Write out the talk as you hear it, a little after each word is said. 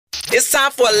It's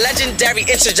time for a legendary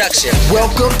introduction.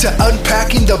 Welcome to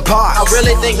Unpacking the Box. I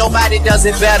really think nobody does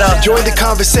it better. Join the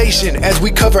conversation as we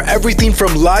cover everything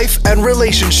from life and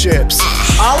relationships.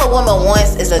 All a woman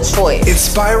wants is a choice.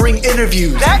 Inspiring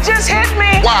interviews. That just hit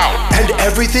me. Wow. And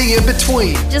everything in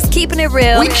between. Just keeping it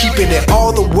real. We keeping it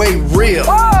all the way real.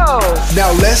 Whoa.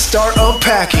 Now let's start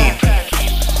unpacking.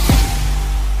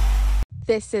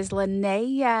 This is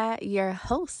Linnea, your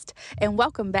host, and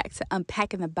welcome back to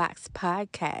Unpacking the Box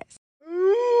podcast.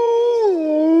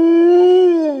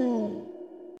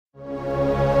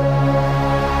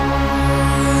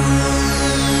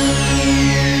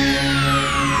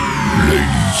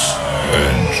 Ladies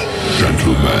and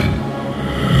gentlemen,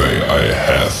 may I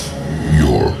have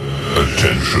your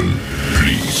attention,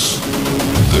 please?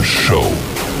 The show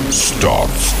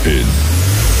starts in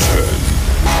 10,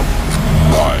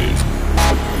 9,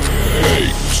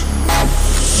 8,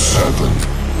 7,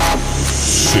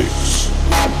 6,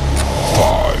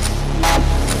 5,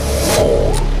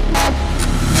 4,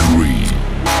 3,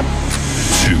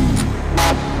 2,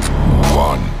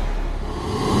 1,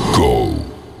 go.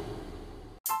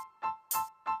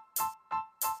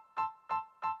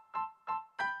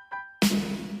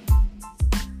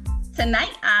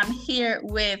 Tonight, I'm here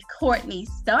with Courtney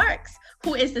Starks,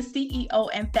 who is the CEO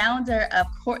and founder of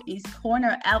Courtney's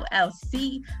Corner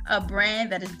LLC, a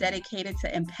brand that is dedicated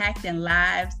to impacting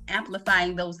lives,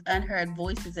 amplifying those unheard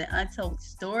voices and untold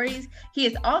stories. He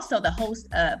is also the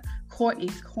host of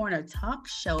Courtney's Corner talk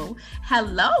show.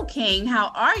 Hello, King. How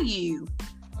are you?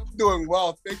 I'm doing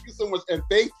well. Thank you so much. And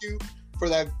thank you for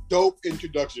that dope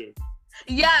introduction.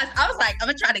 Yes, I was like, I'm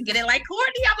gonna try to get it like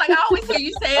Courtney. I'm like, I always hear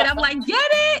you say it. I'm like, get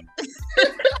it.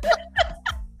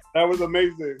 That was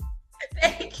amazing.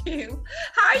 Thank you.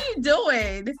 How are you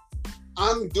doing?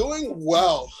 I'm doing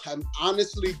well. I'm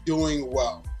honestly doing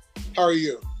well. How are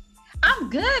you? I'm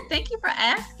good. Thank you for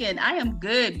asking. I am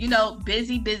good. You know,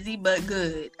 busy, but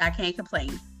good. I can't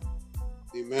complain.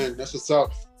 Amen. That's what's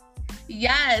up.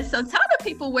 Yes. So tell the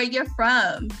people where you're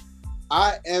from.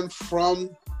 I am from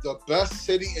the best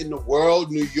city in the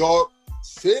world, New York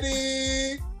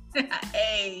City.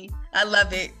 Hey, I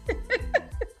love it.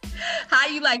 How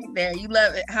you like it there? You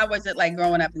love it? How was it like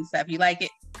growing up and stuff? You like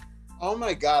it? Oh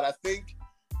my God. I think,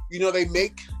 they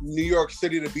make New York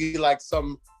City to be like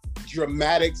some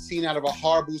dramatic scene out of a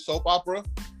horrible soap opera.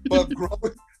 But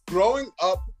growing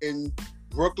up in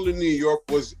Brooklyn, New York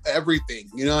was everything.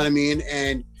 You know what I mean?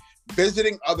 And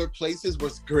visiting other places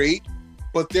was great.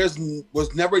 But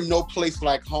was never no place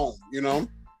like home,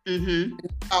 Mm-hmm.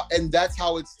 And that's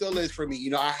how it still is for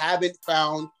me. I haven't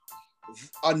found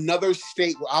another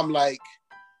state where I'm like,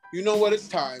 you know what, it's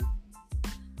time.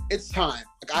 It's time.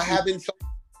 Like I haven't found,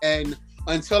 and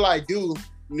until I do,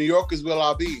 New York is where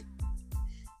I'll be.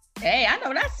 Hey, I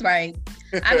know that's right.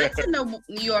 I've been to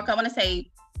New York, I want to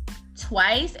say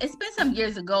twice. It's been some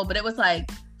years ago, but it was like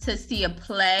to see a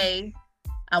play.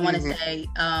 I want to say,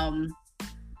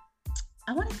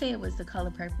 it was The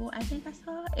Color Purple. I think I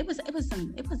saw it. It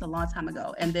was a long time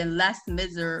ago. And then Les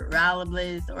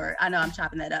Miserables, or I know I'm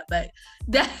chopping that up, but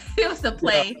it was a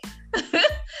play. Yeah.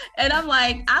 And I'm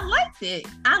like, I liked it.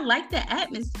 I liked the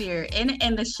atmosphere,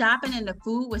 and the shopping and the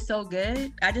food was so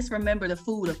good. I just remember the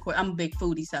food. Of course, I'm a big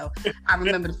foodie, so I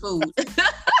remember the food.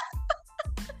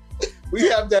 We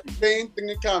have that same thing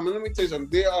in common. Let me tell you something.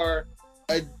 There are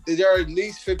at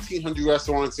least 1,500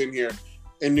 restaurants in here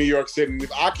in New York City. And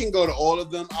if I can go to all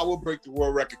of them, I will break the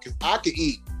world record because I can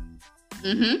eat.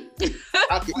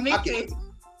 Mm-hmm. Me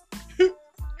too.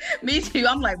 Me too.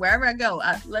 I'm like, wherever I go,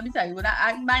 let me tell you,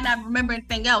 I might not remember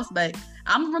anything else, but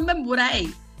I'm gonna remember what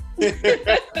I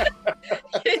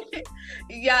ate.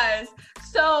 Yes.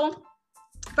 So,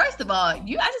 first of all, I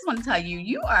just want to tell you,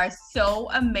 you are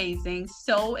so amazing,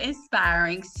 so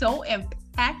inspiring, so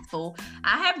impactful.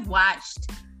 I have watched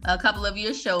a couple of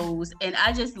your shows, and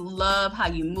I just love how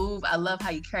you move. I love how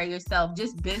you carry yourself,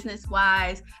 just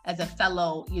business-wise, as a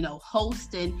fellow,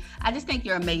 host, and I just think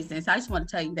you're amazing. So I just want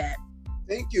to tell you that.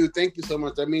 Thank you so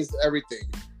much. That means everything.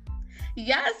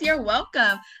 Yes, you're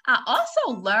welcome. I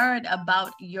also learned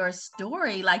about your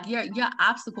story, like your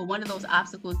obstacle, one of those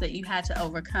obstacles that you had to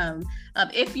overcome.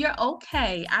 If you're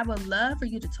okay, I would love for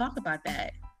you to talk about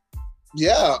that.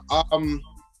 Yeah.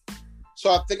 So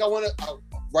I think I want to,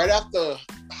 right after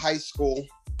high school,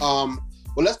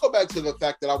 let's go back to the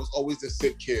fact that I was always the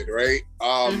sick kid, right?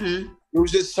 It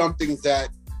was just something that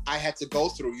I had to go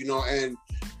through, and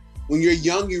when you're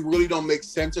young, you really don't make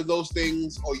sense of those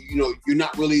things, or, you're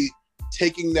not really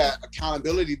taking that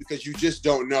accountability because you just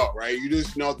don't know, right? You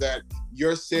just know that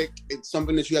you're sick. It's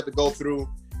something that you have to go through,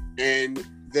 and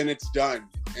then it's done.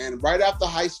 And right after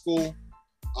high school,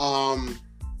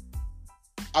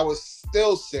 I was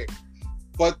still sick.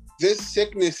 But this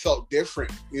sickness felt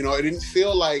different. You know, it didn't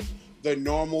feel like the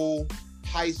normal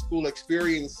high school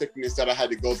experience sickness that I had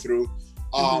to go through. It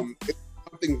was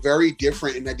something very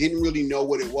different, and I didn't really know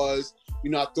what it was.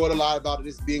 You know, I thought a lot about it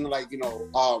as being like, you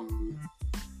know,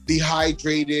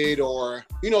 dehydrated or,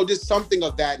 you know, just something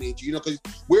of that nature, you know, because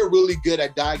we're really good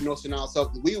at diagnosing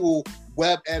ourselves. We will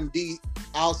WebMD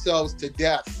ourselves to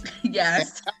death.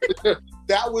 Yes.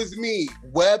 That was me,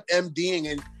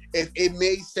 WebMDing. And if it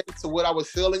made sense to what I was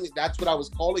feeling, that's what I was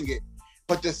calling it.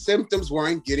 But the symptoms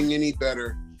weren't getting any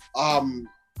better.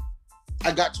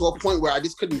 I got to a point where I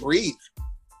just couldn't breathe.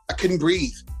 I couldn't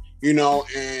breathe, you know,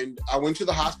 and I went to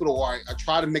the hospital, or I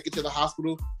tried to make it to the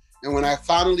hospital. And when I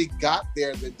finally got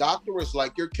there, the doctor was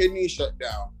like, your kidney shut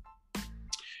down.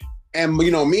 And,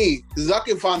 you know, me, because I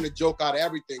can find a joke out of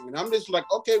everything. And I'm just like,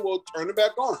 okay, well, turn it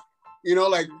back on. You know,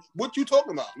 like, what you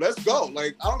talking about? Let's go.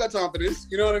 Like, I don't got time for this.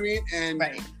 You know what I mean? And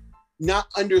not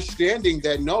understanding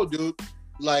that, no, dude,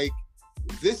 like,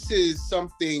 this is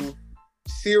something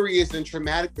serious and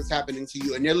traumatic that's happening to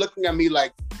you. And they're looking at me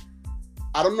like,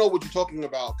 I don't know what you're talking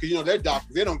about. Because, you know, they're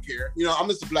doctors. They don't care. You know, I'm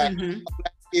just a black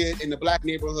kid in the black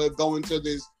neighborhood going to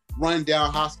this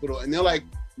rundown hospital. And they're like,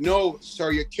 no,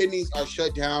 sir, your kidneys are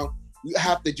shut down. You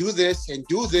have to do this and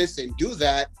do this and do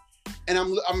that. And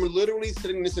I'm literally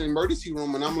sitting in this emergency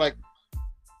room, and I'm like,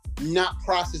 not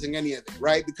processing any of it,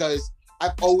 right? Because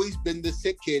I've always been the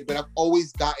sick kid, but I've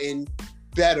always gotten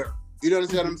better. You know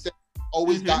what I'm saying?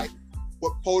 Always gotten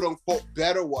what quote unquote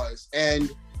better was.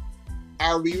 And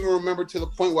I even remember to the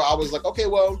point where I was like, okay,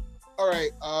 well, all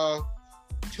right,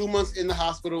 2 months in the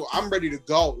hospital, I'm ready to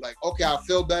go. Like, okay, I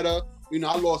feel better. You know,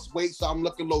 I lost weight, so I'm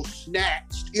looking a little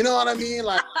snatched. You know what I mean?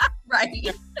 Like,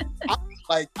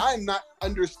 I'm not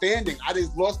understanding. I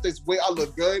just lost this weight. I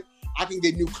look good. I can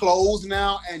get new clothes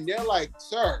now. And they're like,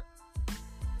 sir,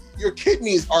 your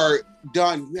kidneys are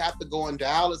done. You have to go on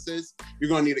dialysis. You're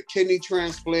going to need a kidney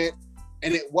transplant.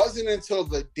 And it wasn't until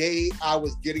the day I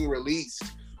was getting released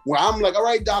where I'm like, all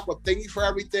right, doc, well, thank you for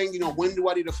everything. You know, when do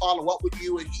I need to follow up with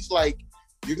you? And he's like,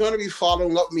 you're going to be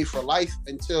following up with me for life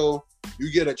until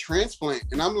you get a transplant.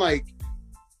 And I'm like,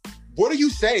 what are you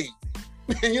saying?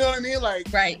 You know what I mean? Like,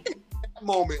 right. That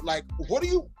moment, like,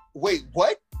 wait,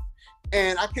 what?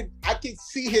 And I could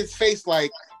see his face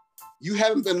like, you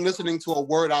haven't been listening to a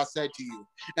word I said to you.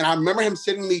 And I remember him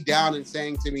sitting me down and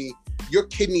saying to me, your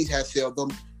kidneys have failed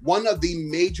them. One of the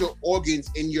major organs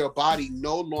in your body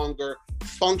no longer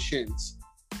functions.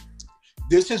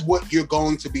 This is what you're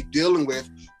going to be dealing with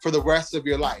for the rest of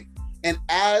your life. And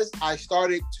as I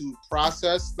started to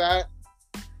process that,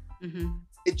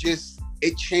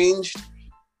 it changed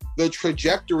the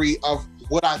trajectory of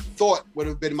what I thought would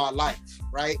have been my life,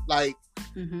 right? Like,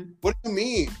 what do you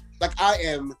mean? Like,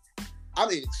 I'm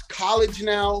in college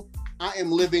now. I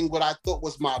am living what I thought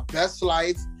was my best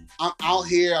life. I'm out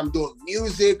here, I'm doing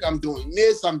music, I'm doing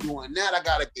this, I'm doing that. I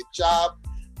got a good job.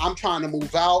 I'm trying to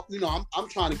move out. You know, I'm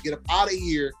trying to get up out of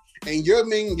here. And you're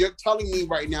telling me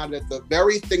right now that the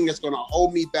very thing that's going to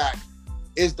hold me back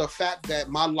is the fact that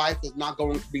my life is not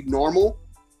going to be normal,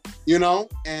 you know?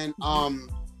 And I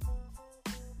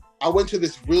went to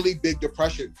this really big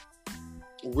depression,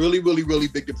 really, really, really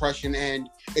big depression. And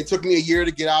it took me a year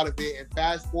to get out of it. And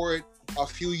fast forward a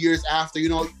few years after, you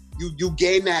know, you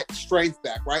gain that strength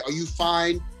back, right? Or you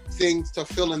find things to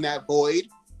fill in that void.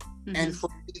 And for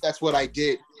me, that's what I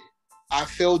did. I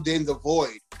filled in the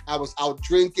void. I was out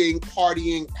drinking,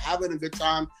 partying, having a good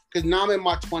time. Because now I'm in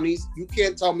my 20s. You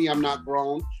can't tell me I'm not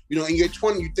grown. You know, in your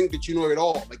 20s, you think that you know it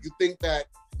all. Like, you think that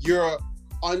you're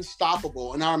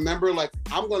unstoppable. And I remember, like,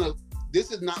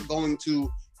 this is not going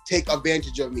to take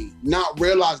advantage of me. Not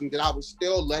realizing that I was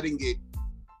still letting it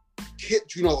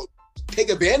take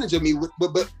advantage of me.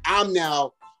 But I'm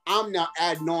now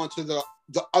adding on to the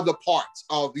other parts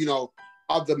of, you know,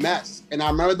 of the mess. And I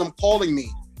remember them calling me.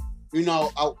 You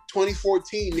know,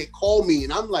 2014, they called me,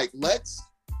 and I'm like, let's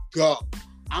go.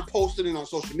 I'm posting it on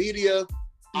social media.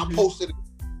 I'm posting it.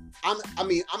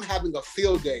 I'm having a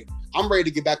field day. I'm ready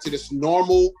to get back to this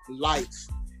normal life.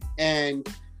 And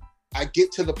I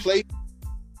get to the place.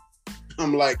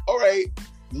 I'm like, all right,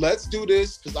 let's do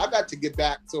this, because I got to get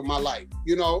back to my life.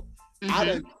 You know, I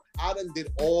done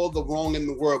did all the wrong in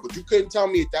the world, but you couldn't tell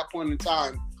me at that point in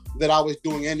time that I was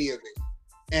doing any of it.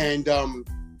 And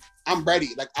I'm ready.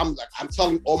 I'm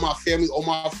telling all my family, all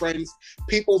my friends,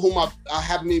 people whom I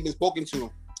haven't even spoken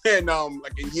to, and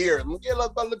like a year. I'm like, yeah,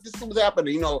 look, this is what's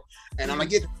happening, you know. And I'm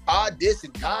like, yeah, God this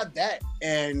and God that.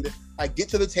 And I get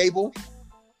to the table.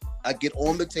 I get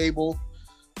on the table.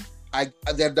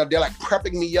 They're like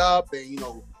prepping me up and, you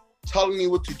know, telling me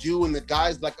what to do. And the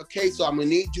guy's like, okay, so I'm gonna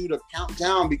need you to count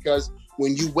down, because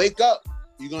when you wake up,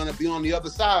 you're going to be on the other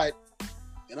side.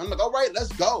 And I'm like, all right,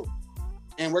 let's go.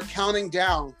 And we're counting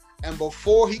down. And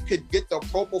before he could get the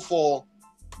propofol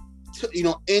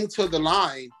into the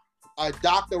line, a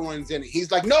doctor runs in and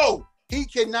he's like, no, he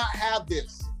cannot have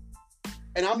this.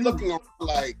 And I'm looking around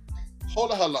like,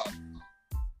 hold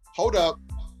up.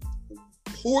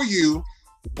 Who are you?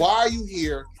 Why are you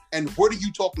here? And what are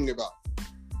you talking about?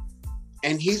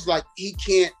 And he's like, he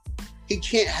can't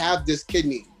have this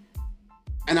kidney.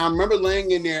 And I remember laying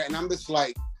in there and I'm just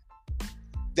like,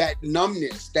 that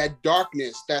numbness, that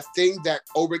darkness, that thing that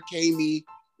overcame me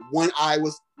when I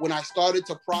started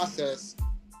to process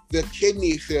the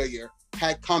kidney failure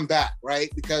had come back, right?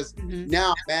 Because now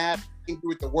I'm mad, angry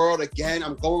with the world again.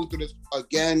 I'm going through this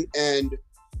again and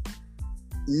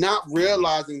not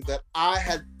realizing that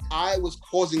I was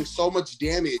causing so much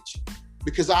damage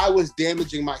because I was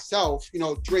damaging myself,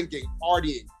 drinking,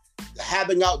 partying,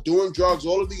 having out, doing drugs,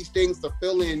 all of these things to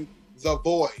fill in the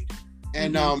void.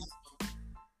 And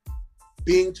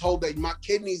being told that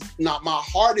my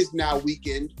heart is now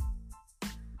weakened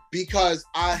because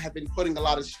I have been putting a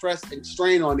lot of stress and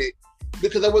strain on it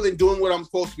because I wasn't doing what I'm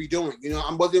supposed to be doing.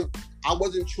 I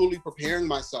wasn't truly preparing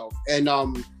myself. And I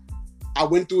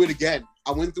went through it again.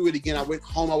 I went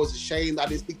home. I was ashamed. I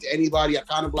didn't speak to anybody. I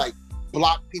kind of like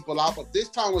blocked people out. But this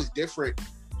time was different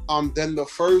than the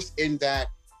first in that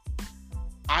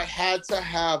I had to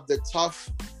have the tough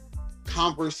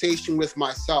conversation with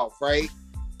myself, right?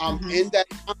 In that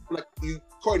time, like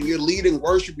Courtney, you're leading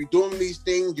worship, you're doing these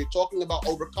things, you're talking about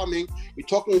overcoming, you're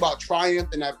talking about triumph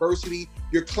and adversity,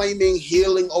 you're claiming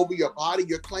healing over your body,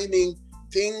 you're claiming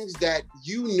things that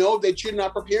that you're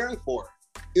not preparing for.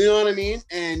 You know what I mean?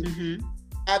 And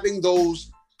having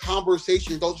those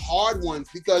conversations, those hard ones,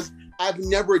 because I've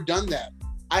never done that.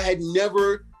 I had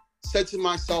never said to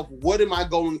myself, what am I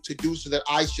going to do so that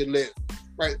I should live,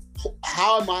 right?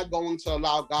 How am I going to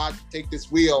allow God to take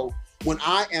this wheel when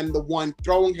I am the one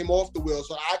throwing him off the wheel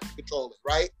so I can control it,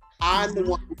 right? I'm the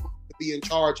one who wanted to be in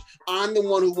charge. I'm the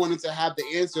one who wanted to have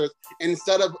the answers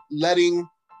instead of letting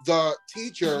the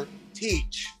teacher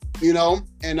teach,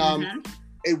 And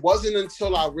it wasn't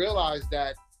until I realized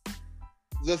that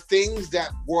the things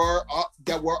that were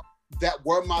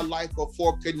my life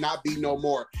before could not be no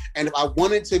more. And if I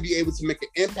wanted to be able to make an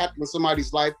impact on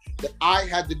somebody's life, that I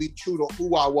had to be true to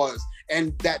who I was.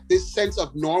 And that this sense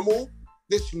of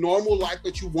this normal life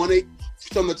that you wanted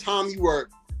from the time you were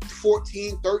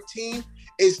 14, 13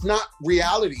 is not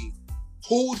reality.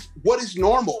 What is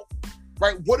normal,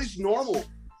 right? What is normal?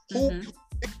 Who can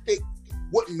dictate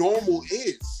what normal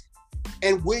is?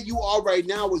 And where you are right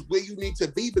now is where you need to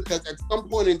be, because at some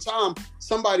point in time,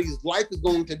 somebody's life is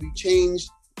going to be changed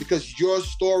because your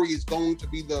story is going to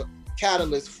be the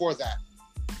catalyst for that.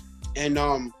 And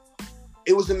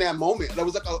it was in that moment. That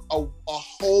was like a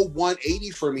whole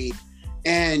 180 for me.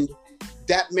 And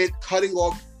that meant cutting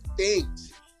off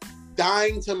things,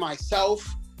 dying to myself,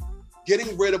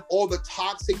 getting rid of all the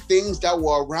toxic things that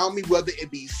were around me, whether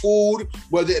it be food,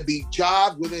 whether it be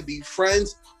job, whether it be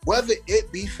friends, whether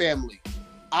it be family.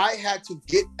 I had to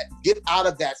get out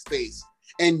of that space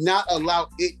and not allow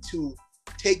it to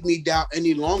take me down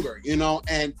any longer, and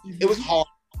it was hard.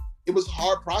 It was a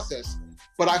hard process,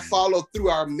 but I followed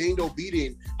through. I remained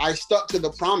obedient. I stuck to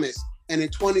the promise. And in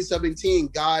 2017,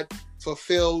 God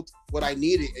fulfilled what I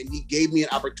needed, and he gave me an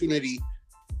opportunity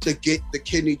to get the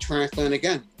kidney transplant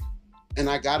again. And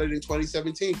I got it in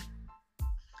 2017.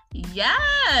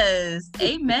 Yes.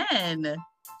 Amen.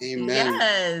 Amen.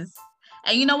 Yes.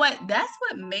 And you know what? That's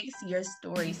what makes your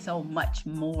story so much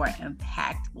more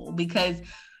impactful, because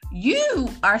you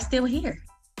are still here.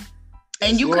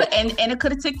 And you could, and it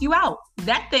could have took you out.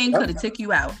 That thing could have took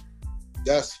you out.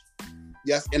 Yes.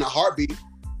 In a heartbeat.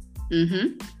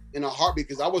 In a heartbeat,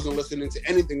 because I wasn't listening to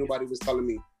anything nobody was telling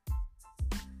me.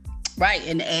 Right.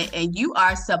 And you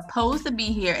are supposed to be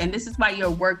here. And this is why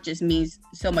your work just means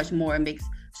so much more and makes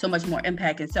so much more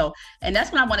impact. And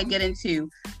that's what I want to get into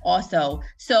also.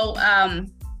 So,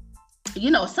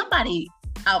 somebody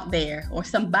out there, or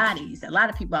somebody's, a lot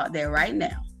of people out there right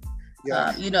now,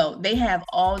 they have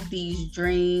all these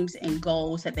dreams and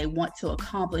goals that they want to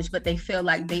accomplish, but they feel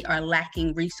like they are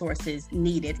lacking resources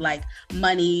needed, like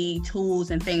money, tools,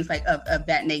 and things like of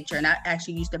that nature. And I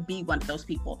actually used to be one of those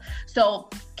people. So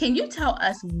can you tell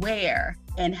us where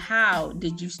and how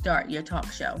did you start your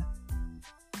talk show?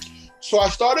 So I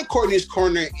started Courtney's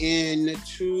Corner in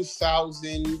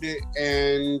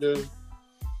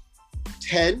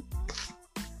 2010.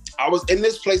 I was in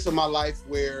this place in my life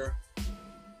where,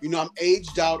 I'm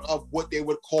aged out of what they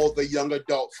would call the young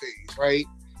adult phase, right?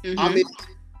 I'm a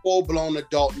full-blown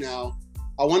adult now.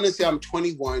 I want to say I'm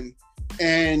 21.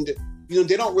 And,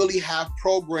 they don't really have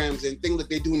programs and things that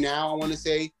they do now. I want to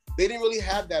say they didn't really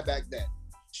have that back then.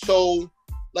 So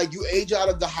like you age out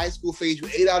of the high school phase, you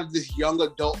age out of this young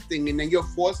adult thing, and then you're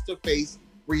forced to face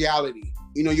reality.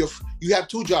 You have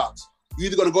two jobs. You're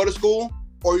either going to go to school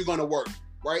or you're going to work,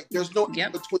 right? There's no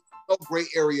in between, no gray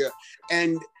area.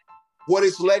 And what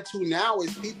it's led to now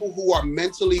is people who are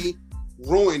mentally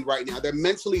ruined right now. They're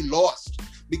mentally lost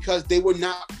because they were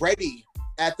not ready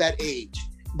at that age.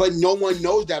 But no one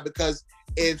knows that because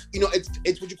if,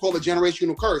 it's what you call a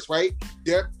generational curse, right?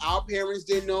 Our parents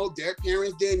didn't know, their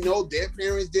parents didn't know, their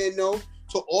parents didn't know.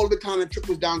 So all of it kind of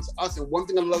trickles down to us. And one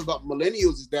thing I love about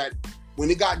millennials is that when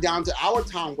it got down to our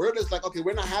time, we're just like, okay,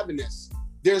 we're not having this.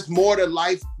 There's more to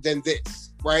life than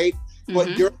this, right?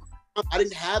 Mm-hmm. But I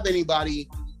didn't have anybody,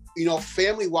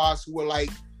 family-wise who were like,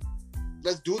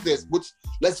 let's do this.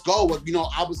 Let's go.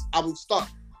 I was stuck.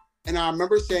 And I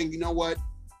remember saying, you know what?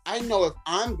 I know if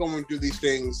I'm going through these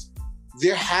things,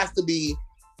 there has to be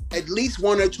at least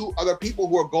one or two other people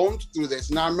who are going through this.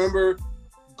 And I remember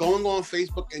going on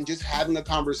Facebook and just having a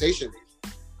conversation,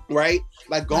 right?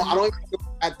 Like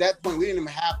at that point, we didn't even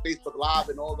have Facebook Live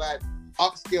and all that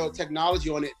upscale technology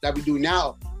on it that we do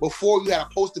now. Before you had to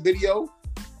post a video,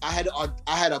 I had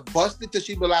a busted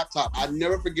Toshiba laptop. I'll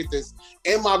never forget this,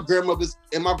 in my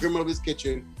grandmother's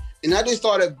kitchen. And I just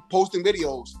started posting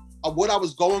videos of what I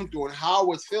was going through and how I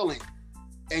was feeling.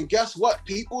 And guess what?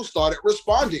 People started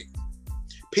responding.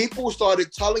 People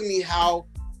started telling me how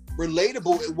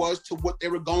relatable it was to what they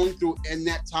were going through in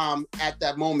that time at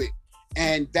that moment.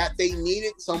 And that they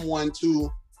needed someone to,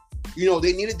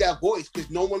 they needed that voice because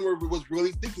no one was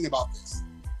really thinking about this.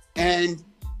 And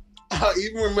I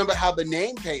even remember how the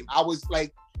name came. I was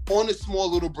like on a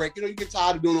small little break. You get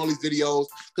tired of doing all these videos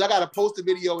because I got to post a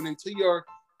video and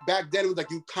back then it was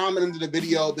like you comment under the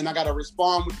video, then I got to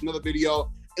respond with another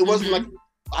video. It wasn't like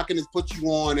I can just put you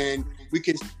on and we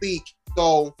can speak.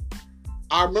 So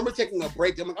I remember taking a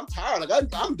break. I'm like, I'm tired.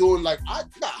 Like I'm doing I got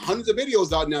hundreds of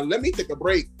videos out now. Let me take a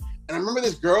break. And I remember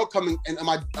this girl coming in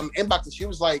my inbox and she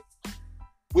was like,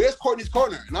 where's Courtney's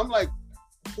Corner? And I'm like,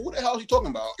 who the hell is she talking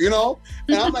about? And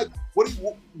I'm like, what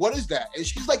is that? And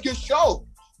she's like, your show.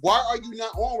 Why are you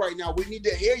not on right now? We need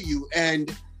to hear you.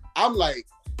 And I'm like,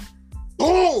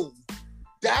 boom,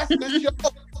 that's the show.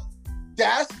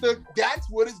 That's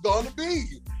what it's going to be.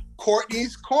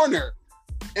 Courtney's Corner.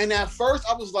 And at first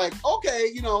I was like,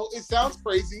 okay, it sounds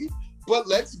crazy, but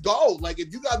let's go. Like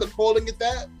if you guys are calling it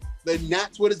that, then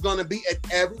that's what it's going to be. And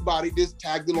everybody just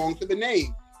tagged along to the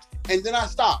name. And then I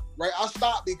stopped, right? I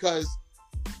stopped because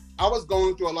I was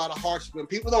going through a lot of hardship. And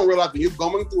people don't realize when you're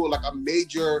going through like a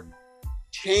major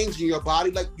change in your body,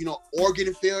 like,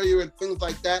 organ failure and things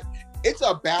like that, it's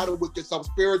a battle with yourself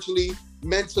spiritually,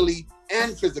 mentally,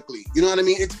 and physically. You know what I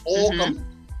mean? It's all coming.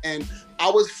 And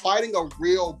I was fighting a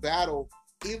real battle,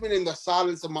 even in the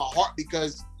silence of my heart,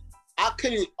 because I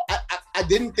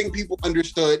didn't think people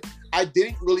understood. I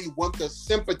didn't really want the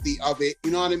sympathy of it.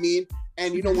 You know what I mean?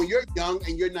 And, when you're young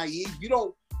and you're naive,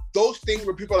 those things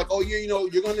where people are like, oh,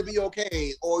 you're going to be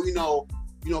okay. Or,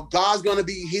 God's going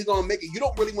to he's going to make it. You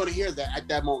don't really want to hear that at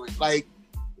that moment. Like,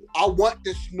 I want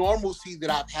this normalcy that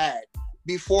I've had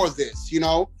before this,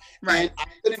 Right. And I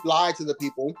couldn't lie to the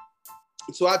people.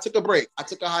 So I took a break. I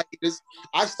took a hiatus.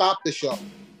 I stopped the show.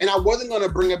 And I wasn't going to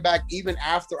bring it back even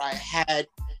after I had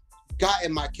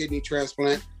gotten my kidney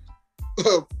transplant.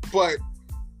 But,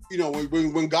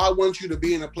 when God wants you to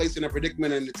be in a place, in a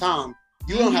predicament, in the time,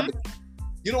 you don't have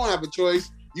a choice.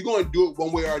 You're going to do it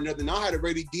one way or another. And I had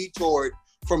already detoured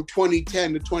from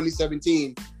 2010 to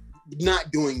 2017,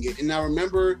 not doing it. And I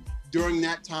remember during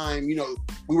that time,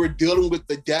 we were dealing with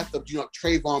the death of,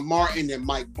 Trayvon Martin and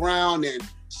Mike Brown and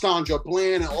Sandra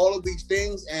Bland and all of these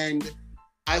things. And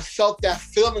I felt that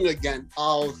feeling again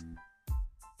of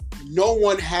no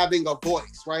one having a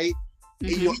voice, right?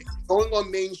 And, going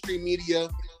on mainstream media,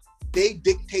 they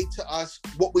dictate to us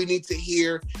what we need to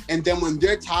hear. And then when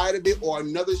they're tired of it or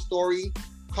another story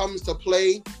comes to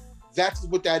play, that's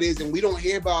what that is. And we don't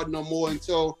hear about it no more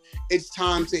until it's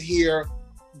time to hear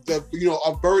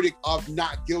a verdict of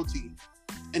not guilty.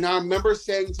 And I remember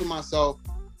saying to myself,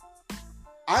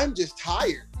 I'm just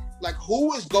tired. Like,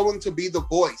 who is going to be the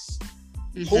voice?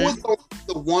 Who is going to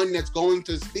be the one that's going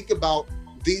to speak about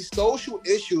these social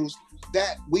issues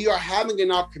that we are having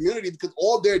in our community? Because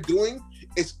all they're doing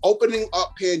is opening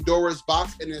up Pandora's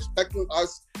box and expecting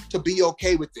us to be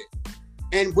okay with it.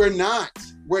 And we're not.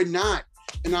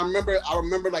 And I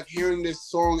remember like hearing this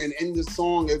song, and in the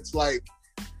song, it's like,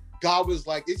 God was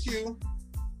like, it's you.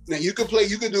 Now you can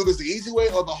do this the easy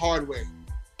way or the hard way.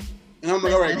 And I'm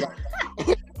like, all right,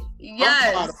 God.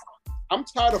 Yes. I'm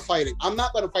tired of fighting. I'm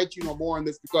not going to fight you no more on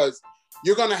this because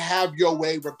you're going to have your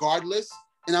way regardless.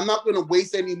 And I'm not going to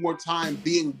waste any more time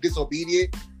being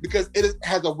disobedient because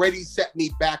has already set me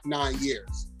back 9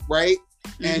 years, right?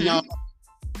 Mm-hmm. And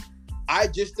I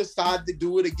just decided to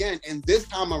do it again. And this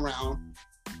time around,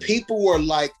 people were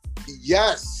like,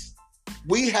 yes,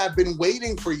 we have been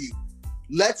waiting for you.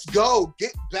 Let's go.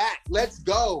 Get back. Let's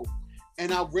go.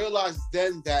 And I realized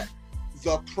then that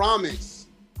the promise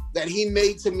that he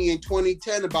made to me in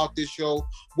 2010 about this show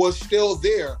was still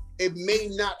there. It may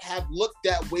not have looked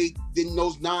that way in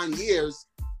those 9 years,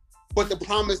 but the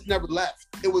promise never left.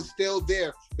 It was still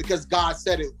there because God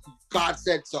said it. God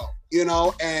said so, you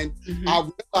know? And I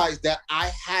realized that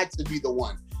I had to be the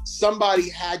one. Somebody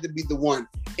had to be the one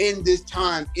in this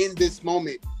time, in this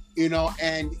moment, you know?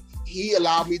 And he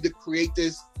allowed me to create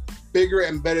this bigger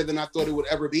and better than I thought it would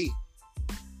ever be.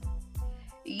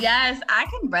 Yes, I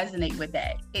can resonate with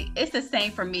that. It's the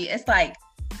same for me. It's like,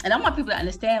 and I want people to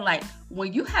understand, like,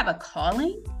 when you have a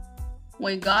calling,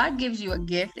 when God gives you a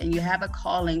gift and you have a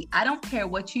calling, I don't care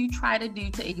what you try to do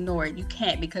to ignore it. You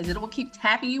can't, because it will keep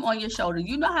tapping you on your shoulder.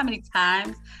 You know how many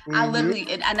times I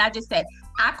literally, and I just said,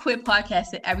 I quit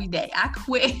podcasting every day. I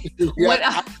quit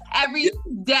every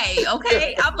day,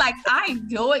 okay? I'm like, I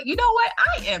do it. You know what?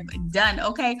 I am done,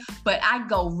 okay? But I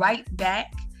go right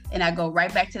back, and I go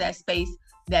right back to that space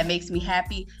that makes me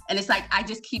happy. And it's like, I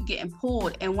just keep getting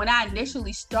pulled. And when I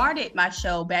initially started my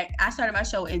show I started my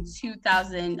show in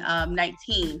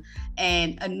 2019.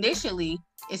 And initially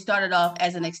it started off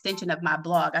as an extension of my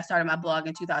blog. I started my blog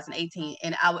in 2018.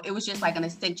 And it was just like an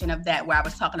extension of that, where I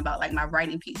was talking about like my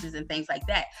writing pieces and things like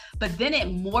that. But then it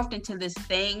morphed into this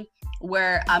thing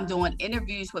where I'm doing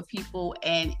interviews with people,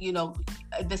 and, you know,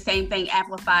 the same thing,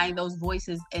 amplifying those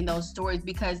voices and those stories,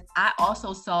 because I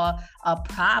also saw a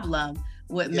problem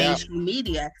with mainstream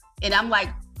media. And I'm like,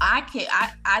 I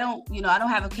don't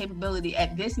have a capability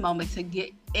at this moment to get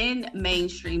in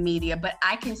mainstream media, but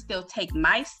I can still take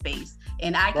my space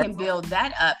and I can build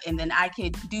that up, and then I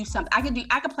could do something. I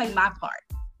could play my part,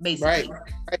 basically.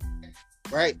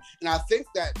 Right. And I think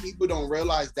that people don't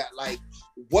realize that, like,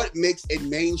 what makes it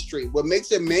mainstream? What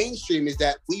makes it mainstream is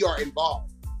that we are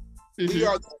involved. We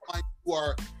are the ones who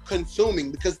are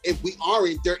consuming, because if we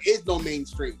aren't, there is no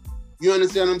mainstream. You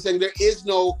understand what I'm saying? There is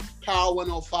no Power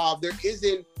 105. There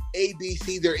isn't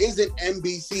ABC. There isn't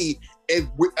NBC if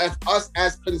us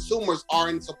as consumers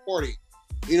aren't supporting.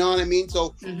 You know what I mean?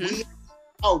 So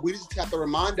we just have to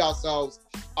remind ourselves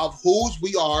of whose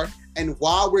we are and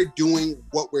why we're doing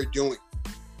what we're doing.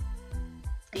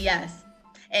 Yes.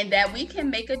 And that we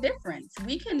can make a difference.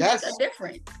 We can make a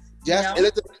difference. Yes. You know?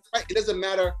 It doesn't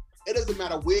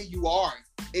matter where you are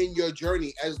in your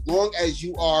journey, as long as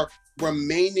you are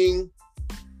remaining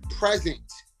present,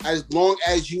 as long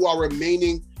as you are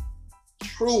remaining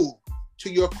true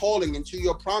to your calling and to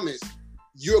your promise,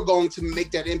 you're going to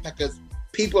make that impact, because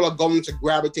people are going to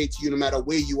gravitate to you no matter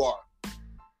where you are.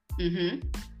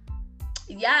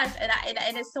 Yes,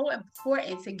 and it's so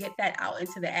important to get that out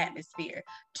into the atmosphere,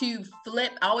 to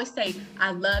flip. I always say,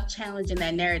 I love challenging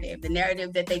that narrative. The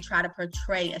narrative that they try to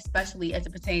portray, especially as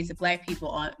it pertains to Black people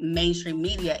on mainstream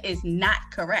media, is not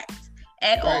correct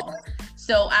at all.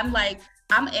 So I'm like,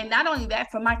 and not only that,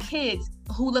 for my kids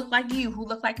who look like you, who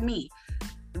look like me,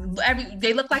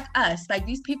 they look like us. Like,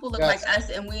 these people look like us,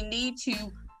 and we need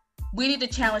to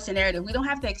challenge the narrative. We don't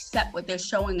have to accept what they're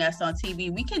showing us on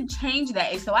TV. We can change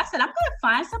that. And so I said, I'm going to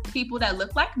find some people that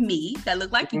look like me, that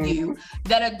look like you,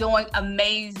 that are doing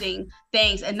amazing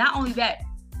things. And not only that,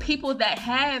 people that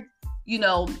have, you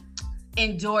know,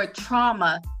 endured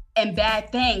trauma and bad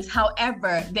things.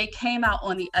 However, they came out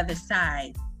on the other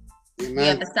side. Amen.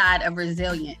 The other side of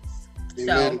resilience.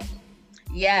 Amen. So,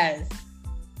 yes.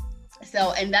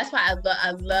 So, and that's why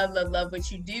I love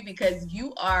what you do, because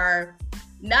you are,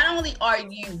 not only are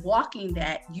you walking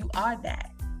that, you are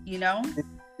that, you know?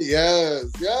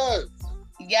 Yes.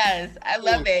 Yes, I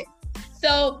love it.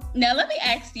 So now let me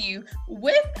ask you,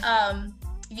 with,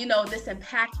 you know, this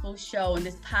impactful show and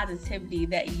this positivity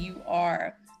that you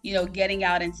are, you know, getting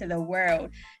out into the world,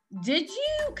 did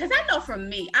you, because I know for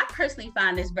me, I personally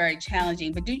find this very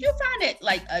challenging, but do you find it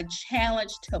like a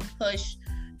challenge to push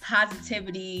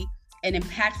positivity and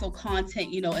impactful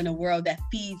content, you know, in a world that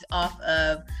feeds off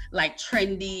of like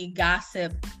trendy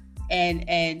gossip and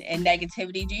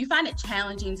negativity? Do you find it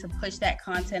challenging to push that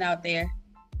content out there?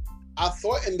 I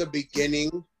thought in the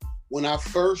beginning, when I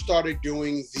first started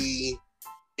doing the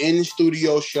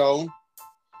in-studio show,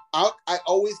 I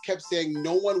always kept saying,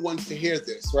 no one wants to hear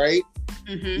this, right?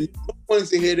 No one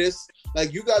wants to hear this.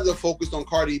 Like, you guys are focused on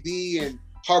Cardi B and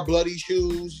her bloody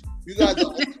shoes. You guys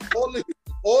are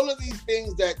all of these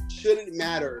things that shouldn't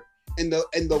matter. in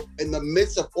the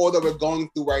midst of all that we're going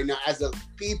through right now as a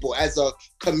people, as a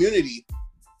community.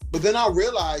 But then I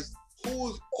realized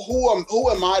who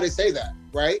am I to say that,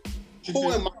 right? Mm-hmm.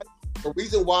 Who am I? The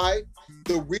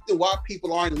reason why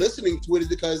people aren't listening to it is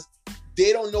because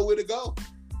they don't know where to go.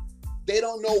 They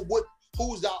don't know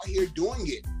who's out here doing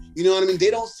it. You know what I mean? They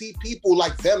don't see people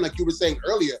like them, like you were saying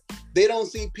earlier. They don't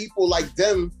see people like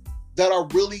them that are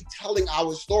really telling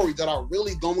our story, that are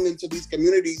really going into these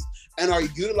communities and are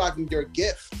utilizing their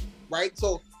gift, right?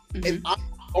 So if I'm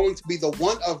going to be the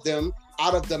one of them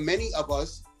out of the many of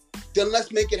us, then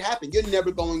let's make it happen. You're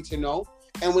never going to know.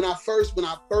 And when I first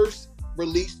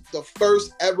released the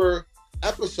first ever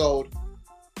episode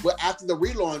after the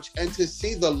relaunch, and to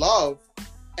see the love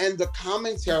and the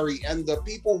commentary and the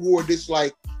people who were just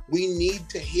like, we need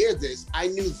to hear this, I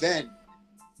knew then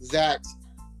that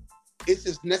it's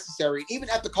just necessary, even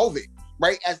after COVID,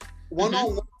 right? As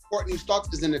one-on-one Courtney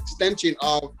Starks is an extension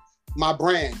of my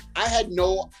brand. I had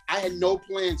no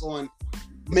plans on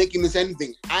making this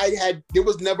anything. There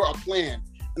was never a plan.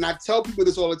 And I tell people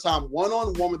this all the time,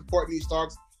 one-on-one with Courtney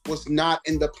Starks was not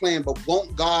in the plan, but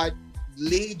won't God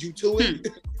lead you to it?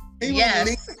 He will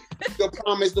lead the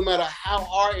promise no matter how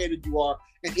hard-headed you are.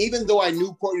 And even though I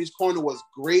knew Courtney's Corner was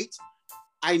great,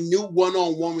 I knew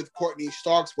one-on-one with Courtney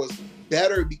Starks was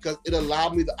better because it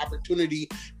allowed me the opportunity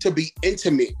to be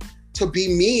intimate, to be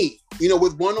me. You know,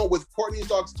 with Courtney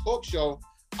Starks' talk show,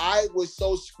 I was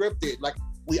so scripted. Like,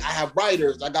 I have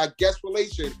writers, I got guest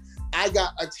relations, I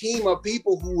got a team of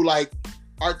people who like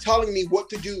are telling me what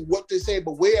to do, what to say,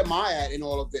 but where am I at in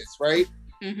all of this, right?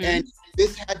 Mm-hmm. And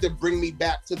this had to bring me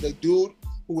back to the dude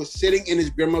who was sitting in his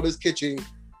grandmother's kitchen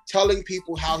telling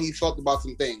people how he felt about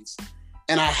some things.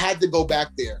 And I had to go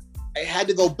back there.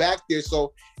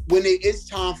 So when it is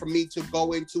time for me to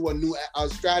go into a new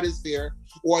stratosphere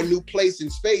or a new place in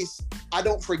space, I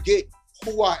don't forget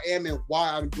who I am and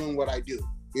why I'm doing what I do,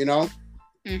 you know?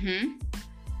 Mm-hmm.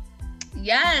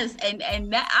 Yes,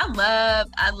 and that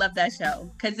I love that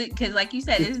show because like you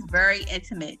said, it is very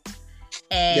intimate,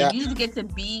 and you just get to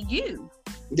be you.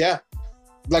 Yeah,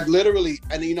 like literally,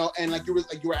 and you know, and like you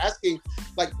were asking,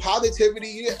 like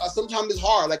positivity. Sometimes it's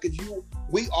hard. Like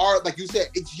we are, like you said,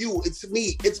 it's you, it's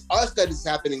me, it's us that is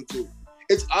happening to.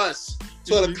 It's us.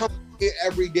 So to come here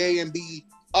every day and be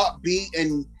upbeat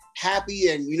and happy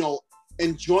and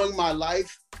enjoying my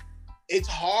life. It's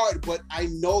hard, but I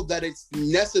know that it's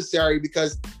necessary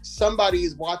because somebody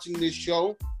is watching this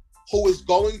show who is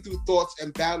going through thoughts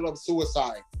and battle of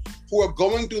suicide, who are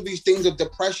going through these things of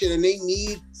depression, and they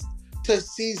need to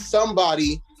see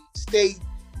somebody say,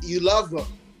 you love them.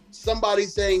 Somebody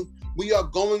saying, we are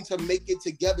going to make it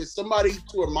together. Somebody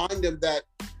to remind them that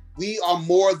we are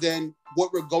more than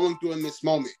what we're going through in this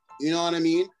moment. You know what I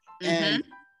mean? Mm-hmm. And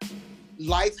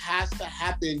life has to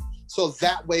happen so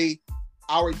that way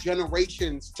our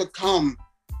generations to come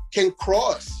can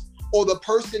cross, or the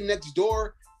person next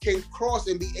door can cross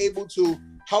and be able to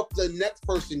help the next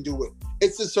person do it.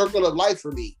 It's the circle of life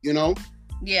for me, you know?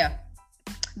 Yeah,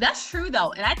 that's true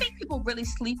though. And I think people really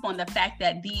sleep on the fact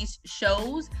that these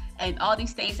shows and all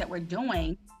these things that we're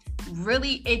doing,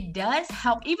 really, it does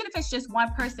help. Even if it's just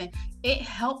one person, it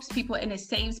helps people and it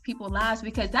saves people's lives,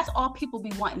 because that's all people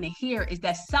be wanting to hear, is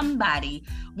that somebody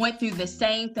went through the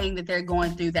same thing that they're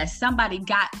going through, that somebody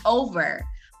got over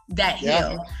that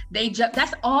hill.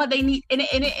 That's all they need.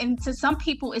 And to some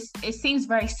people, it seems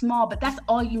very small, but that's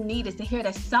all you need, is to hear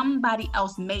that somebody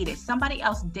else made it. Somebody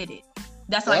else did it.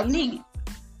 That's all you need.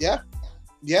 Yeah.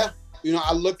 Yeah. You know,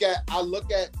 I look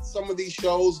at some of these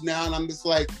shows now and I'm just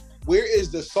like, where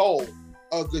is the soul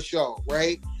of the show,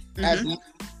 right? Mm-hmm. As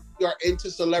we are into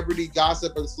celebrity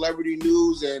gossip and celebrity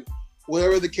news and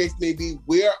whatever the case may be,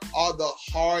 where are the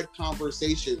hard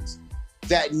conversations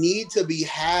that need to be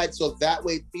had so that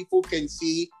way people can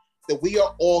see that we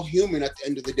are all human at the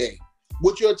end of the day?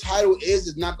 What your title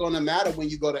is not going to matter when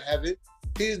you go to heaven.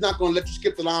 He's not going to let you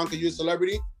skip the line because you're a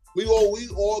celebrity. We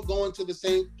all going to the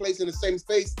same place in the same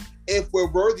space if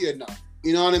we're worthy enough.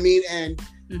 You know what I mean? And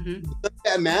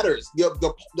that matters. The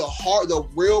heart, the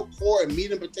real core and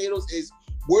meat and potatoes is,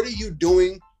 what are you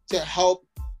doing to help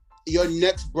your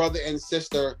next brother and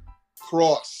sister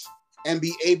cross and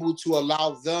be able to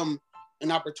allow them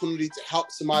an opportunity to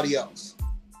help somebody else?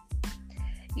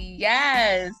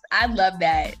 Yes, I love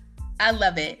that. I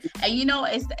love it. And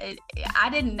I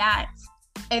did not.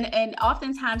 And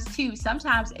oftentimes too,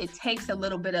 sometimes it takes a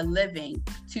little bit of living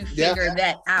to figure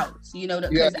that out,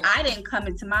 because I didn't come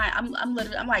into mine. I'm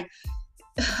like,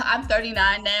 I'm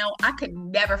 39 now. I could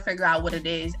never figure out what it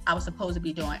is I was supposed to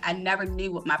be doing. I never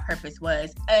knew what my purpose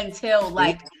was until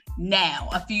now,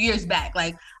 a few years back.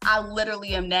 Like, I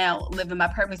literally am now living my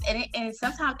purpose. And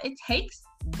sometimes it takes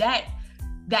that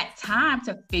time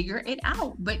to figure it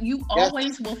out, but you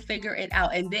always will figure it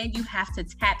out. And then you have to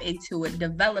tap into it,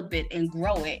 develop it, and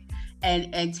grow it,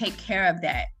 and take care of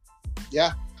that.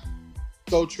 Yeah.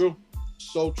 So true.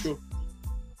 So true.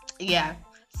 Yeah.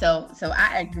 So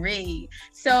I agree.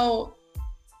 So,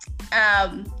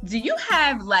 do you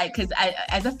have, like, because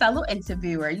as a fellow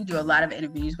interviewer, you do a lot of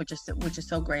interviews, which is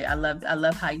so great. I love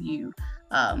how you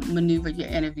maneuver your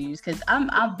interviews, because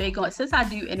I'm big on, since I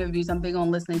do interviews, I'm big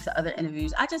on listening to other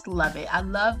interviews. I just love it. I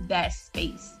love that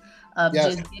space of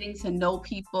just getting to know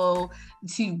people,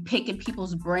 to picking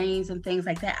people's brains and things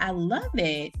like that. I love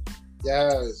it.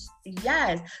 Yes.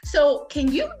 So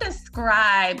can you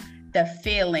describe the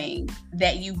feeling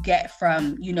that you get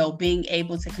from, being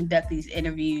able to conduct these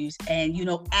interviews and,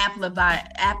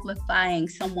 amplifying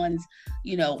someone's,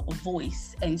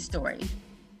 voice and story?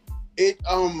 It's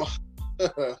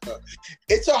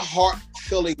a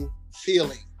heart-filling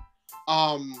feeling.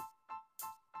 I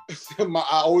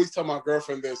always tell my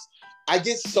girlfriend this. I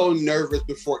get so nervous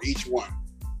before each one.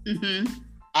 Mm-hmm.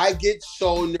 I get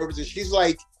so nervous, and she's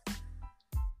like,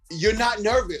 "You're not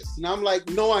nervous," and I'm like,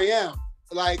 "No, I am.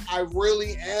 Like, I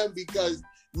really am, because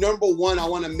number one, I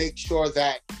want to make sure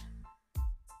that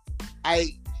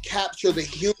I capture the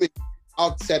human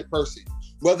of said person,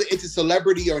 whether it's a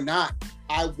celebrity or not.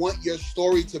 I want your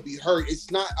story to be heard.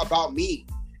 It's not about me.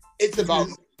 It's about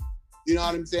you. You know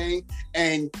what I'm saying?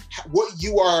 And what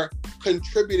you are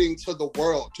contributing to the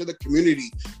world, to the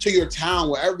community, to your town,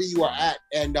 wherever you are at.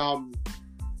 And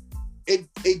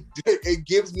it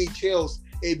gives me chills.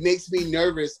 It makes me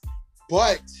nervous.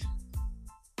 But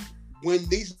when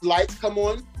these lights come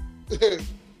on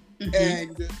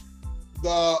and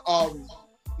the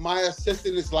my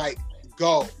assistant is like,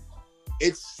 go,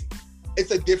 it's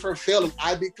a different feeling.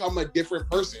 I become a different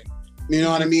person. You know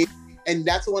what I mean? And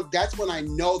that's when I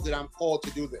know that I'm called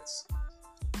to do this.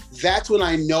 That's when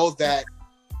I know that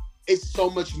it's so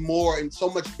much more and so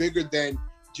much bigger than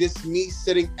just me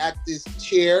sitting at this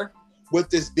chair with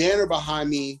this banner behind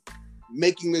me,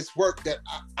 making this work, that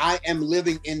I am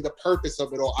living in the purpose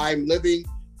of it all. I'm living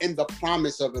in the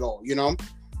promise of it all,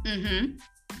 Mm-hmm.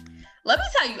 Let me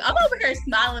tell you, I'm over here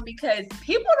smiling because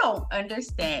people don't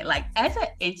understand. Like, as an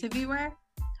interviewer,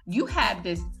 you have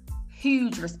this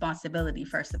huge responsibility,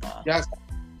 first of all. Yes.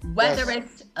 Whether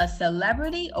it's a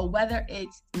celebrity or whether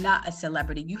it's not a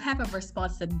celebrity, you have a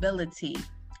responsibility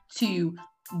to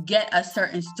get a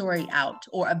certain story out,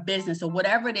 or a business, or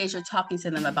whatever it is you're talking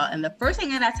to them about. And the first thing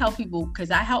that I tell people,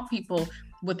 because I help people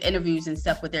with interviews and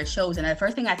stuff with their shows, and the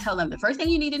first thing I tell them, the first thing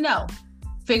you need to know,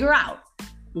 figure out,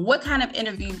 what kind of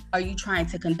interview are you trying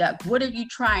to conduct? What are you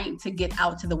trying to get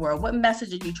out to the world? What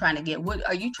message are you trying to get? What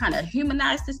are you trying to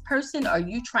humanize this person? Are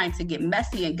you trying to get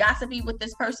messy and gossipy with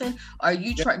this person? Are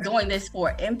you doing this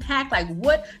for impact? Like,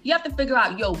 what? You have to figure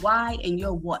out your why and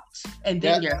your what, and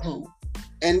then your who.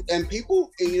 And people,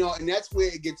 and that's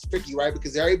where it gets tricky, right?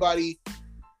 Because everybody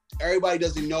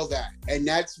doesn't know that, and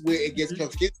that's where it gets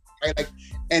confusing, right? Like,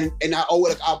 and I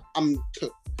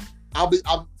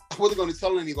wasn't going to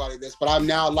tell anybody this, but I'm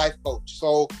now a life coach.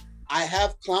 So I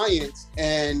have clients,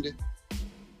 and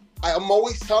I'm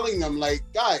always telling them, like,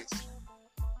 guys,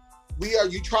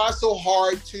 you try so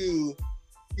hard to,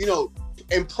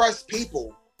 impress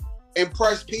people.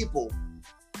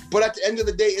 But at the end of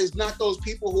the day, it's not those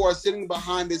people who are sitting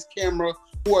behind this camera,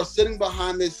 who are sitting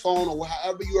behind this phone, or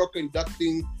however you are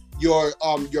conducting your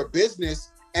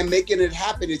business and making it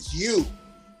happen. It's you.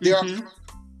 There are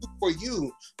for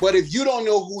you. But if you don't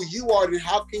know who you are, then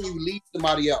how can you lead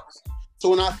somebody else?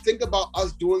 So when I think about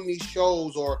us doing these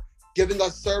shows, or giving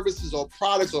us services or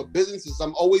products or businesses,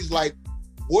 I'm always like,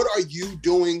 what are you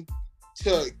doing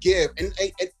to give? And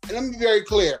let me be very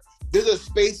clear. There's a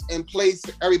space and place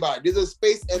for everybody. There's a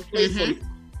space and place for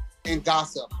and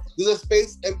gossip. There's a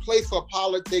space and place for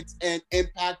politics and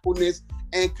impactfulness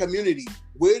and community.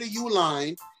 Where do you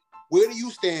line? Where do you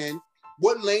stand?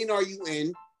 What lane are you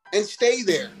in? And stay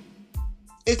there.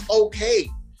 It's okay.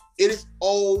 It is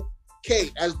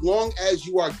okay. As long as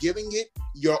you are giving it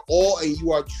your all and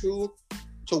you are true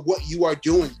to what you are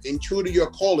doing and true to your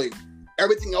calling,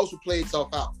 everything else will play itself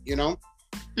out,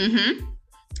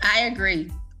 I agree.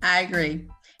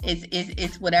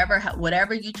 It's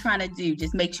whatever you're trying to do.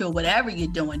 Just make sure whatever you're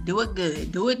doing, do it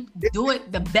good. Do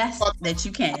it the best that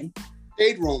you can.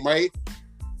 Shade room, right?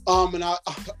 And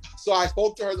so I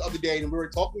spoke to her the other day, and we were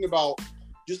talking about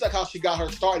just like how she got her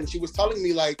start, and she was telling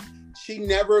me, like, she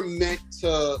never meant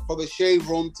for the Shade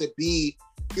Room to be,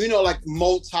 like,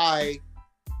 multi-diverse.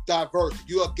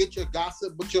 You'll get your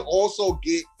gossip, but you'll also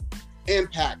get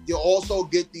impact. You'll also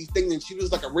get these things. And she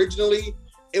was like, originally,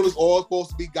 it was all supposed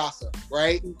to be gossip,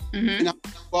 right? Mm-hmm. And I'm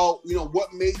like, well,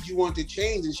 what made you want to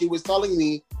change? And she was telling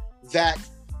me that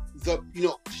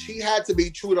she had to be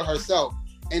true to herself.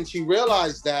 And she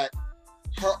realized that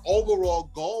her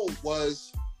overall goal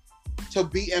was to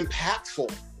be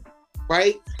impactful,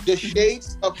 right? The shade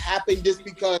stuff happened just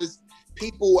because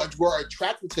people were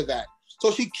attracted to that.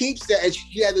 So she keeps that, and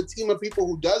she has a team of people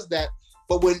who does that.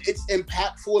 But when it's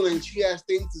impactful and she has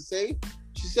things to say,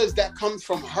 she says that comes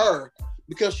from her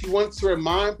because she wants to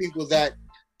remind people that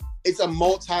it's a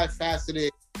multifaceted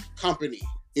company,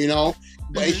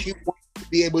 but she wants to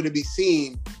be able to be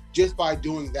seen just by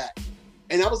doing that.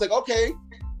 And I was like, okay,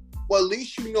 well, at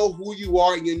least you know who you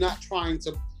are and you're not trying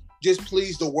to just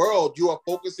please the world. You are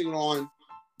focusing on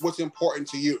what's important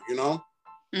to you,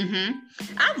 Mm-hmm.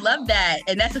 I love that.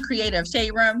 And that's a creator of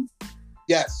Shade Room?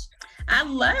 Yes. I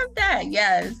love that.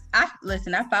 Yes. I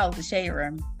follow the Shade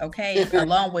Room, okay?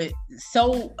 Along with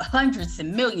hundreds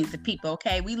and millions of people,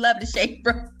 okay? We love the Shade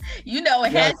Room.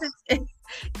 It has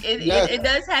it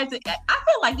does have to. I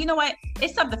feel like, you know what?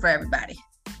 It's something for everybody.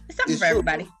 It's something for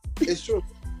everybody. It's true.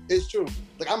 It's true.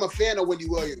 Like, I'm a fan of Wendy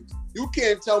Williams. You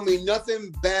can't tell me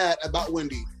nothing bad about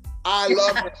Wendy. I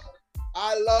love her.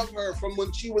 I love her from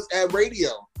when she was at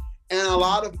radio. And a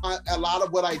lot of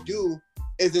what I do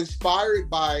is inspired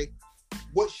by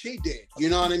what she did. You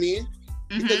know what I mean?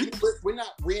 Mm-hmm. Because we're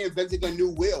not reinventing a new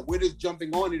wheel. We're just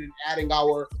jumping on it and adding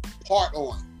our part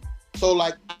on. So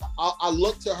like I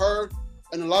look to her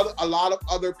and a lot of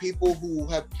other people who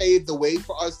have paved the way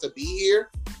for us to be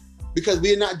here, because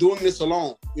we're not doing this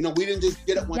alone. We didn't just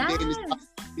get up one day and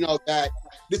decide, that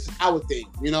this is our thing,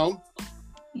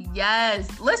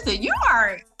 Yes. Listen, you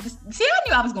are. See, I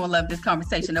knew I was going to love this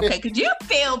conversation, okay? Because you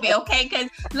feel me, okay? Because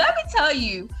let me tell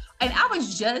you, and I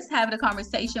was just having a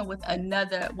conversation with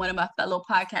one of my fellow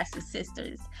podcaster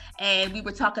sisters, and we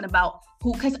were talking about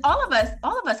because all of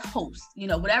us hosts,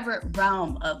 whatever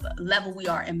realm of level we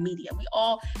are in media, we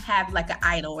all have like an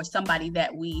idol or somebody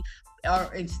that we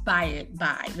are inspired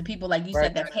by, the people like you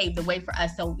said that paved the way for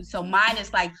us. So mine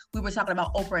is like, we were talking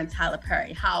about Oprah and Tyler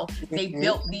Perry, how they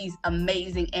built these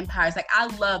amazing empires. Like, I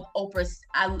love Oprah's,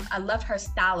 I loved her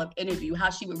style of interview, how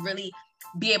she would really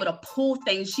be able to pull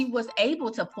things. She was able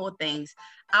to pull things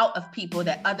out of people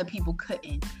that other people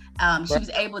couldn't. She was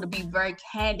able to be very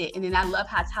candid. And then I love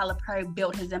how Tyler Perry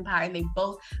built his empire, and they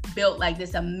both built like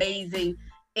this amazing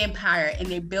empire, and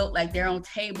they built like their own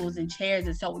tables and chairs.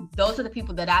 And so those are the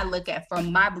people that I look at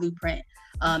from my blueprint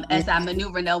as I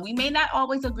maneuver. Now, we may not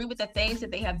always agree with the things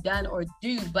that they have done or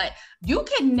do, but you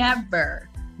can never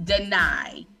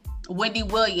deny Wendy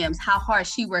Williams, how hard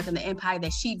she worked in the empire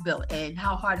that she built, and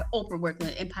how hard Oprah worked in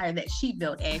the empire that she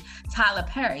built, and Tyler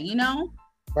Perry,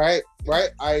 Right.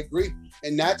 I agree.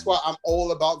 And that's why I'm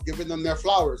all about giving them their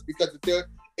flowers, because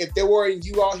if there weren't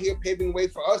you out here paving the way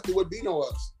for us, there would be no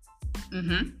us.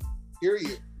 Mm-hmm.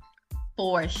 Period.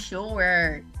 For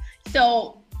sure.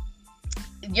 So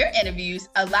a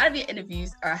lot of your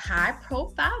interviews are high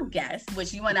profile guests,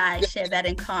 which you and I share that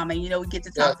in common. We get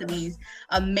to talk to these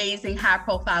amazing high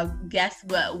profile guests,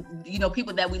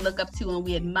 people that we look up to and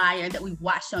we admire, that we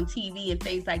watched on TV and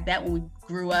things like that when we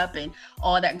grew up and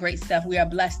all that great stuff. We are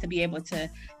blessed to be able to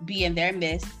be in their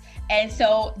midst. And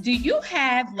so do you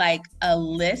have like a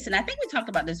list? And I think we talked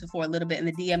about this before a little bit in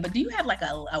the DM, but do you have like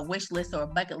a wish list or a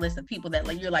bucket list of people that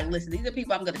like, you're like, listen, these are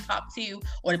people I'm going to talk to,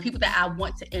 or the people that I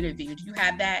want to interview? Do you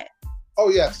have that? Oh,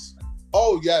 yes.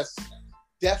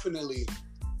 Definitely.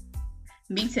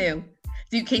 Me too.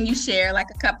 Can you share like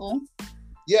a couple?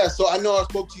 Yeah. So I know I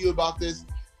spoke to you about this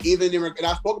and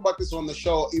I spoke about this on the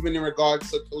show, even in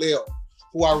regards to Khalil,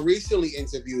 who I recently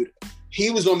interviewed. He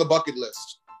was on the bucket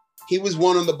list. He was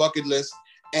one on the bucket list,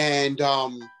 and I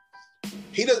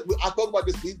spoke about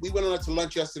this. We went on to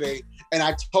lunch yesterday, and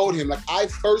I told him, like,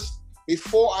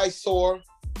 before I saw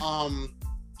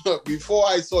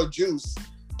Juice,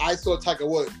 I saw Tiger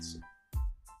Woods.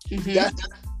 Mm-hmm.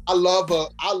 I love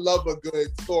a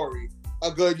good story.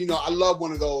 I love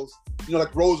one of those,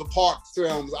 like Rosa Parks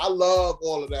films. I love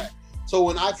all of that. So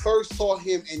when I first saw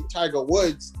him in Tiger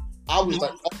Woods, I was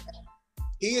like, oh,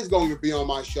 he is going to be on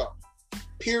my show.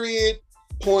 Period,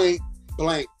 point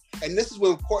blank. And this is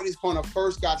when Courtney's Corner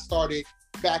first got started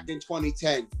back in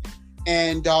 2010.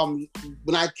 And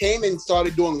when I came and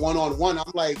started doing one-on-one,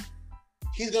 I'm like,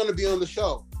 he's going to be on the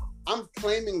show. I'm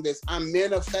claiming this. I'm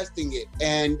manifesting it.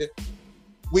 And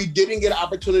we didn't get an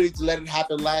opportunity to let it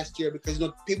happen last year because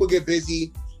people get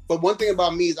busy. But one thing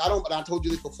about me is I told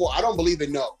you this before, I don't believe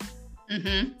in no.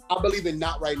 Mm-hmm. I believe in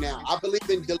not right now. I believe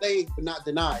in delayed but not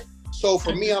denied. So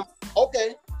for me, I'm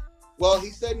okay. Well,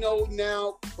 he said no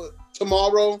now, but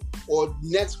tomorrow or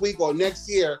next week or next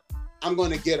year, I'm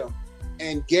going to get them.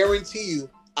 And guarantee you,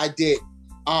 I did.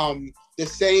 The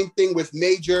same thing with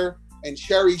Major and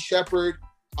Sherry Shepherd.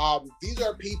 These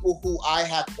are people who I've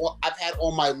had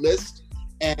on my list.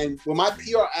 And when my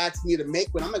PR asked me to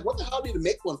make one, I'm like, what the hell do you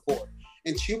make one for?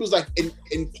 And she was like,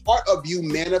 in part of you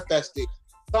manifesting,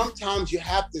 sometimes you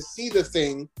have to see the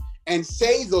thing and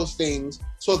say those things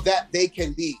so that they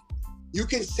can be. You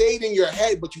can say it in your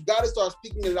head, but you got to start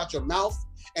speaking it out your mouth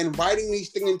and writing these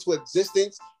things into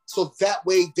existence so that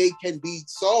way they can be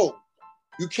so.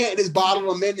 You can't just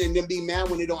bottle them in and then be mad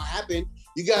when they don't happen.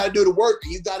 You got to do the work.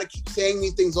 You got to keep saying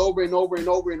these things over and over and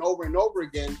over and over and over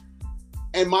again.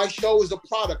 And my show is a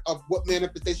product of what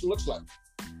manifestation looks like.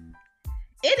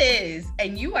 It is.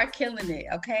 And you are killing it,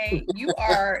 okay? You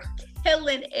are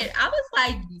killing it. I was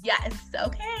like, yes,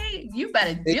 okay, you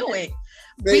better do it.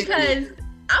 Because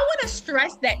I want to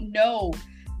stress that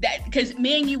because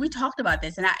me and you, we talked about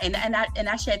this, and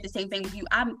I shared the same thing with you.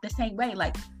 I'm the same way.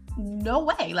 Like, no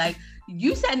way. Like,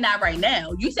 you said not right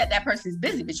now. You said that person's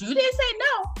busy, but you didn't say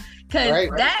no. Because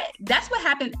that's what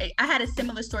happened. I had a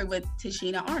similar story with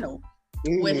Tashina Arnold.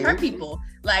 With her people,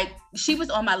 like, she was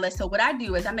on my list. So what I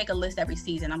do is I make a list every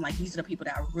season. I'm like, these are the people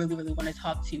that I really, really want to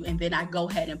talk to. And then I go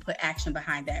ahead and put action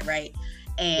behind that, right?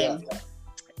 And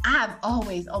I've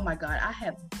always, oh my God, I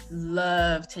have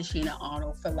loved Tashina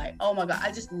Arnold for like, oh my God,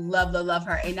 I just love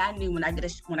her. And I knew when I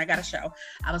got a show,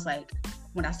 I was like,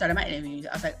 when I started my interviews,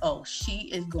 I was like, oh, she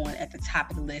is going at the top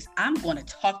of the list. I'm going to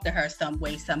talk to her some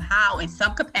way, somehow, in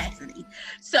some capacity.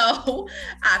 So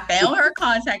I found her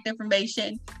contact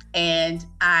information and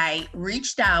I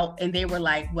reached out, and they were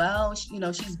like, well,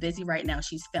 she's busy right now.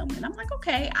 She's filming. I'm like,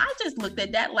 okay. I just looked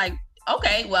at that like,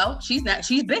 okay, well, she's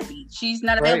busy. She's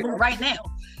not available right now.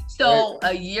 So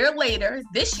a year later,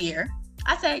 this year,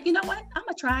 I said, you know what? I'm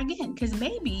going to try again, because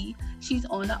maybe she's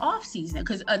on the off season.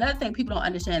 Because another thing people don't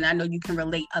understand, I know you can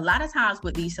relate, a lot of times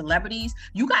with these celebrities,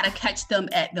 you got to catch them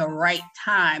at the right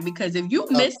time. Because if you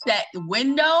miss that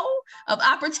window of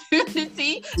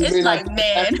opportunity, it's like,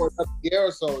 man. Yeah,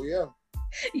 or so, yeah.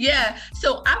 Yeah.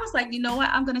 So I was like, you know what?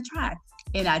 I'm going to try.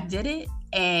 And I did it.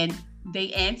 And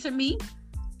they answered me.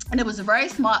 And it was a very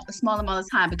small amount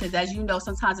of time, because, as you know,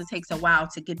 sometimes it takes a while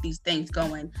to get these things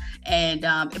going. And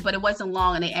but it wasn't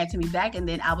long, and they answered me back, and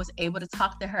then I was able to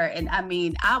talk to her. And I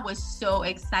mean, I was so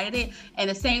excited. And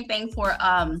the same thing for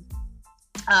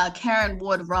Karen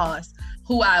Ward Ross,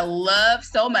 who I love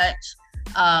so much.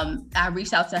 I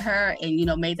reached out to her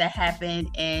and, made that happen,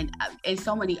 and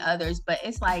so many others. But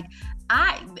it's like,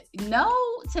 no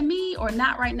to me, or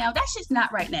not right now. That's just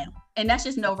not right now. And that's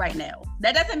just no right now.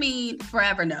 That doesn't mean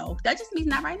forever no. That just means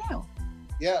not right now.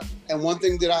 Yeah. And one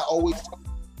thing that I always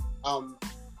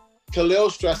Khalil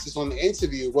stresses on the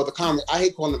interview, I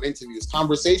hate calling them interviews,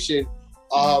 conversation,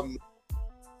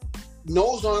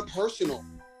 no's aren't personal.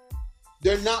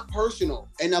 They're not personal.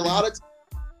 And a lot of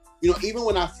even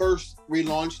when I first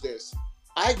relaunched this,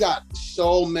 I got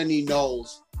so many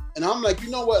no's. And I'm like, you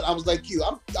know what? I was like,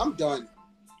 I'm done.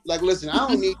 Like, listen, I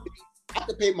don't need I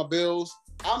can pay my bills.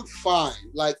 I'm fine.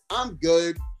 Like, I'm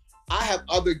good. I have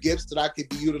other gifts that I could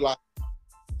be utilized.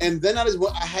 And then that is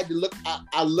what I had to look.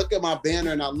 I look at my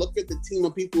banner and I look at the team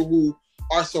of people who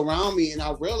are surrounding me, and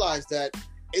I realize that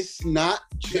it's not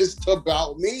just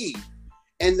about me,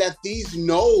 and that these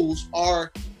no's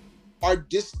are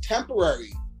just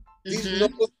temporary. These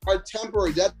no's are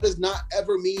temporary. That does not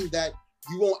ever mean that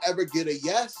you won't ever get a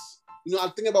yes. I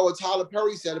think about what Tyler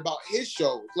Perry said about his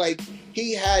shows. Like,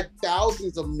 he had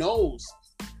thousands of no's.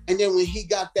 And then when he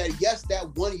got that yes,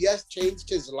 that one yes changed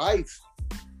his life.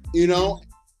 I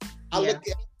look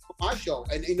at my show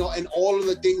and, and all of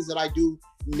the things that I do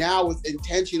now with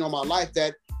intention on my life,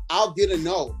 that I'll get a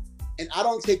no. And I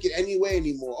don't take it anyway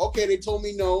anymore. Okay, they told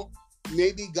me no.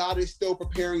 Maybe God is still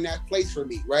preparing that place for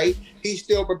me, right? He's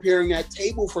still preparing that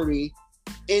table for me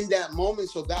in that moment.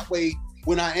 So that way,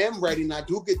 when I am ready and I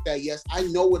do get that yes, I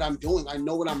know what I'm doing. I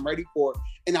know what I'm ready for,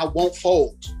 and I won't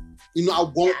fold.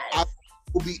 I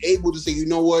will be able to say, you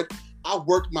know what?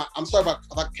 I'm sorry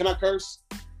about, can I curse?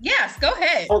 Yes, go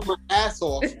ahead. I worked my ass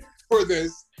off for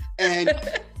this, and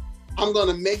I'm going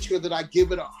to make sure that I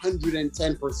give it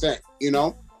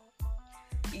 110%,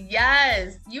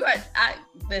 Yes, you are.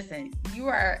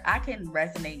 I can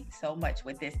resonate so much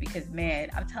with this, because, man,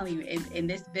 I'm telling you, in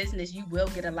this business, you will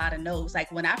get a lot of no's.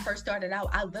 Like, when I first started out,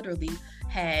 I literally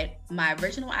had my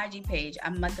original IG page. I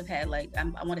must have had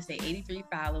I want to say 83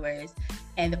 followers.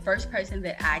 And the first person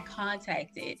that I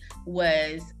contacted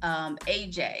was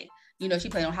AJ. She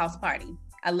played on House Party.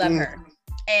 I love her.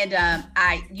 And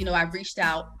I reached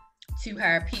out to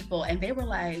her people, and they were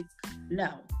like,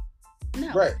 no.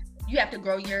 Right. you have to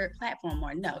grow your platform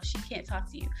more. No, she can't talk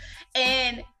to you.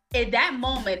 And in that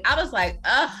moment, I was like,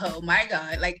 oh my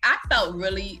God. Like, I felt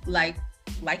really like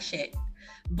shit.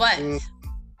 But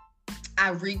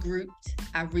I regrouped,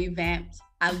 I revamped,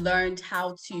 I learned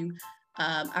how to,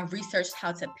 I researched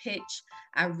how to pitch.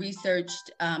 I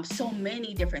researched so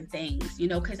many different things, you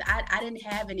know, because I didn't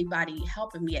have anybody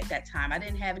helping me at that time. I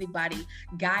didn't have anybody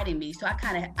guiding me. So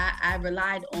I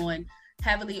relied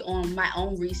heavily on my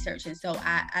own research. And so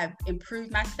I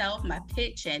improved myself, my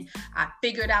pitch, and I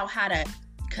figured out how to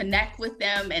connect with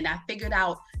them, and I figured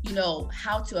out, you know,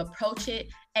 how to approach it.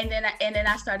 And then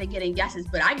I started getting yeses,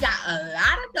 but I got a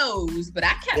lot of no's, but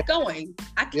I kept going.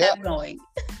 I kept going.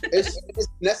 It's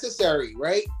necessary,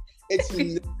 right? It's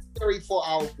necessary for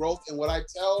our growth. And what I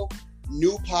tell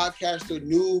new podcasters,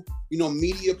 new, you know,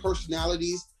 media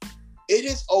personalities, it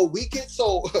is, we get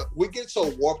so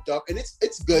warped up, and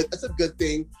it's good. That's a good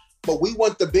thing. But we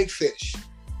want the big fish.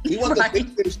 We want the big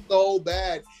fish so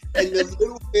bad. And the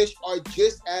little fish are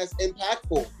just as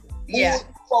impactful.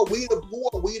 Who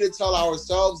are we to tell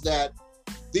ourselves that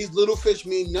these little fish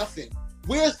mean nothing?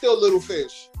 We're still little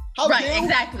fish. How dare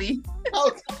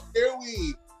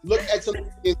we look at something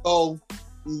and go,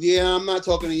 yeah, I'm not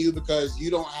talking to you because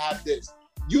you don't have this.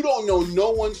 You don't know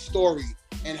no one's story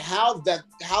and how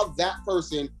that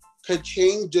person could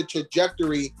change the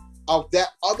trajectory of that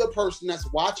other person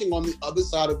that's watching on the other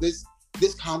side of this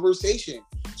conversation.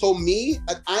 So me,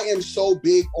 I am so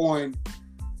big on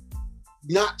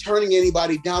not turning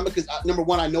anybody down because number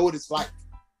one, I know what it's like.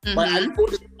 Mm-hmm. Right? I know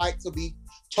what it's like to be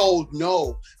told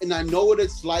no, and I know what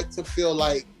it's like to feel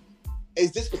like,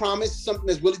 is this promise something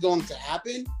that's really going to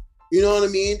happen? You know what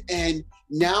I mean? And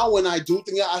now when I do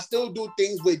things, I still do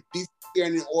things with decency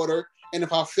and in order. And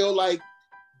if I feel like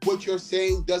what you're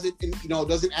saying doesn't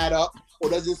add up or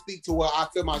doesn't speak to where I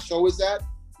feel my show is at,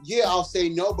 yeah, I'll say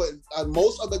no. But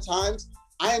most of the times,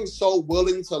 I am so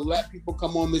willing to let people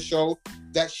come on the show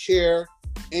that share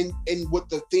in what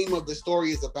the theme of the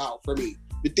story is about for me.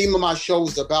 The theme of my show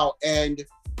is about. And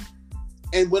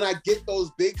when I get those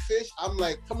big fish, I'm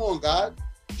like, come on, God,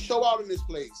 show out in this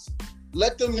place.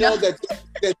 Let them know that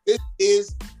this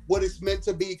is what it's meant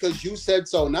to be because you said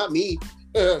so, not me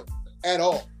at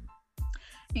all.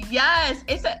 Yes,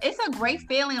 it's a great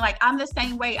feeling. Like, I'm the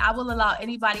same way. I will allow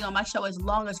anybody on my show as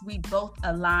long as we both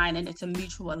align and it's a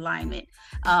mutual alignment.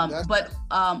 But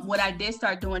what I did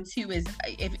start doing too is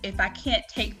if I can't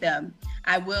take them,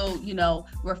 I will,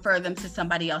 refer them to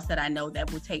somebody else that I know that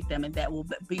will take them and that will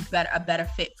be a better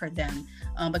fit for them.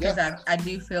 Because I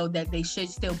do feel that they should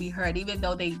still be heard, even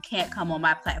though they can't come on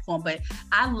my platform. But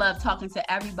I love talking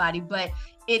to everybody. But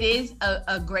it is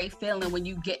a great feeling when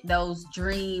you get those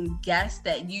dream guests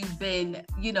that you've been,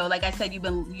 like I said, you've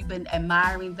been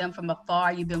admiring them from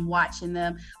afar. You've been watching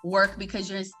them work because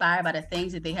you're inspired by the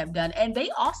things that they have done. And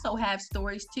they also have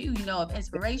stories too, of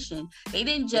inspiration. They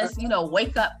didn't just,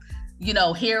 wake up,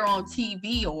 here on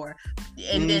TV or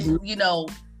in this,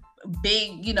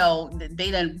 big,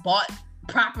 they done bought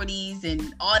properties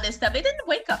and all this stuff. They didn't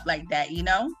wake up like that,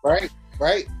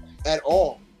 Right. At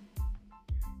all.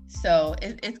 So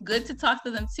it's good to talk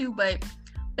to them too, but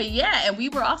yeah, and we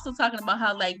were also talking about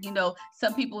how,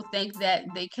 some people think that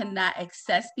they cannot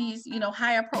access these,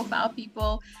 higher profile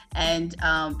people, and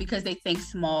because they think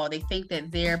small, they think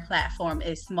that their platform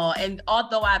is small. And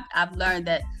although I've learned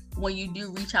that when you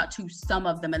do reach out to some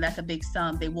of them, and that's a big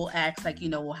sum, they will ask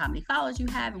well, how many followers you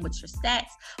have and what's your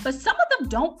stats, but some of them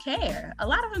don't care. A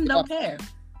lot of them don't care.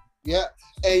 Yeah,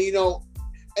 and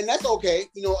and that's okay,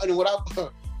 and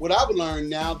what I've learned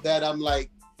now that I'm like,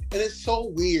 and it's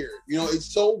so weird,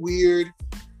 it's so weird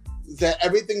that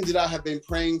everything that I have been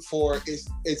praying for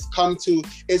is coming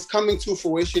to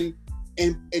fruition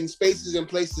in spaces and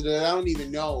places that I don't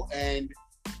even know. And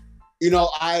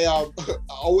I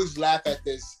always laugh at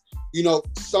this.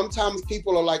 Sometimes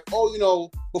people are like,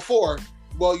 before,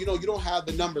 well, you don't have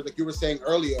the number like you were saying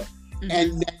earlier, mm-hmm.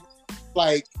 And then,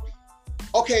 like,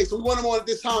 okay, so we want them on at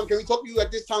this time. Can we talk to you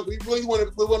at this time? We really want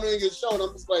to on your show. And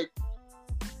I'm just like,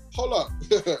 hold up.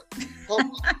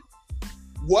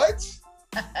 What?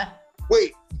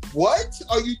 Wait, what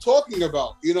are you talking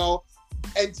about?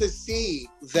 And to see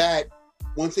that,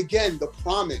 once again, the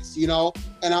promise,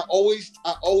 and I always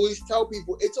tell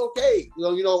people, it's okay.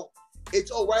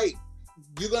 It's all right.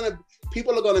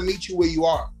 People are gonna meet you where you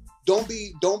are. Don't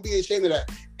be ashamed of that.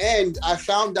 And I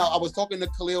found out, I was talking to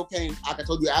Khalil Kane, like I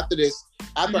told you after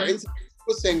our interview, he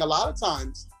was saying a lot of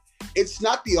times, it's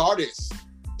not the artist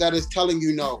that is telling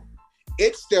you no.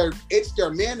 It's their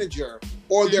manager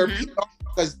or their PR,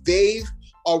 because they've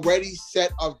already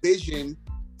set a vision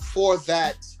for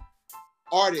that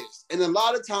artist. And a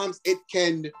lot of times it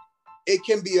can it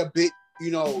can be a bit,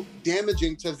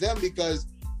 damaging to them, because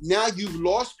now you've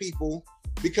lost people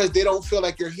because they don't feel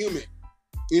like you're human.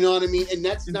 You know what I mean? And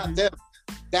that's not them.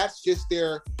 That's just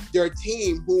their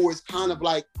team, who is kind of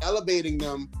like elevating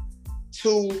them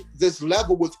to this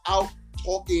level without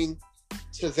talking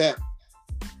to them.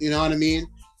 You know what I mean?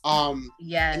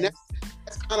 Yes. And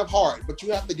that's kind of hard, but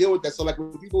you have to deal with that. So like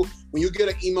when you get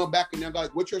an email back and they're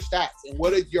like, what's your stats? And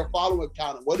what is your following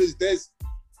count? And what is this?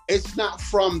 It's not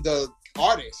from the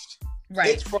artist. Right.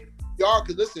 It's from PR,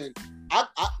 because listen, I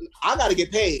got to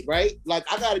get paid, right? Like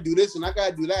I got to do this and I got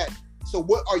to do that. So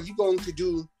what are you going to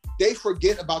do? They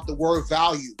forget about the word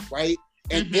value, right?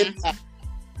 And impact,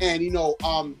 and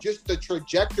just the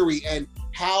trajectory and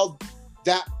how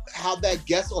that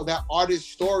guest or that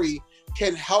artist's story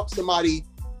can help somebody,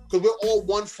 because we're all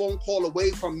one phone call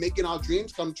away from making our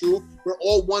dreams come true. We're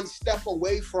all one step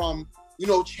away from,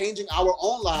 changing our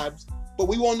own lives, but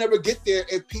we won't never get there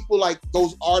if people like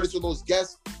those artists or those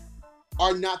guests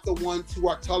are not the ones who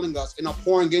are telling us and are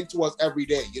pouring into us every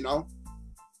day,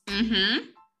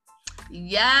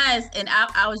 Yes, and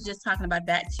I was just talking about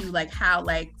that too, like how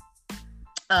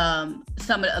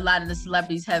a lot of the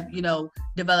celebrities have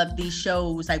developed these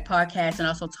shows like podcasts and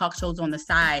also talk shows on the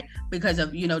side because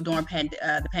of during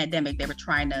the pandemic they were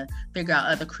trying to figure out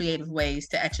other creative ways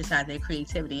to exercise their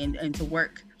creativity and to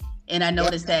work. And I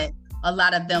noticed that a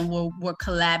lot of them were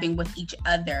collabing with each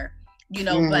other,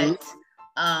 but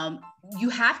you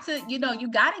have to, you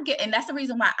gotta get, and that's the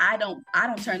reason why I don't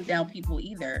turn down people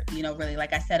either, really,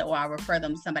 like I said, or I refer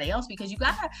them to somebody else, because you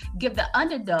gotta give the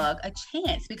underdog a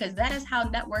chance, because that is how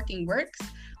networking works.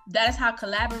 That is how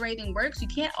collaborating works. You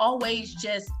can't always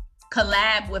just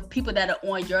collab with people that are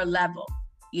on your level,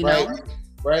 know?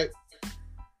 Right.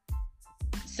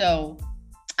 So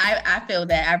I feel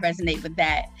that I resonate with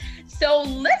that. So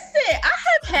listen, I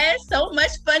have had so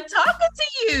much fun talking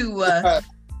to you.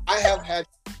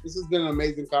 This has been an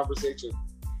amazing conversation.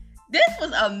 This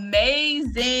was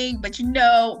amazing. But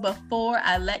before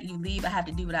I let you leave, I have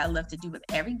to do what I love to do with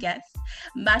every guest.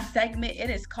 My segment, it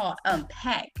is called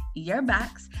Unpack Your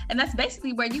Box. And that's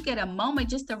basically where you get a moment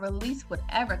just to release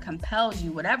whatever compels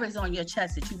you, whatever's on your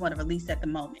chest that you want to release at the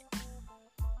moment.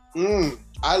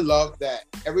 I love that.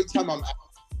 Every time I'm asked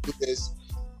to do this,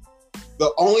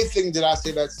 the only thing that I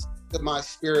say that's in my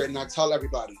spirit, and I tell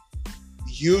everybody,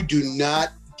 you do not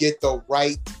get the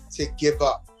right to give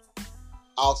up.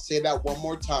 I'll say that one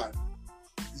more time.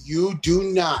 You do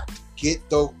not get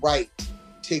the right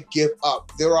to give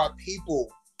up. There are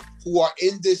people who are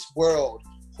in this world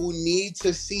who need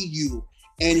to see you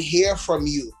and hear from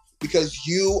you, because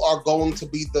you are going to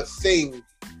be the thing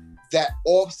that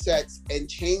offsets and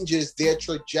changes their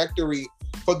trajectory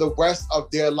for the rest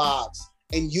of their lives.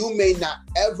 And you may not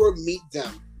ever meet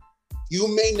them.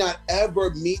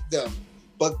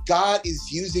 But God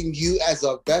is using you as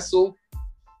a vessel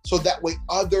so that way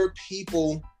other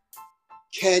people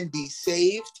can be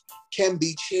saved, can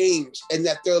be changed, and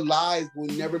that their lives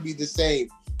will never be the same.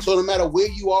 So no matter where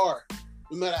you are,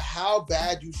 no matter how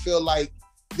bad you feel like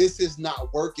this is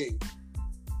not working,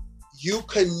 you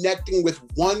connecting with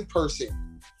one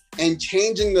person and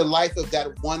changing the life of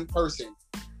that one person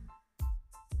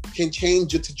can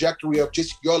change the trajectory of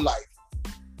just your life,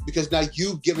 because now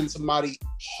you've given somebody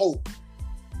hope.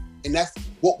 And that's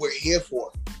what we're here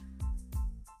for.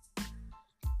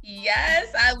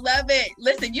 Yes, I love it.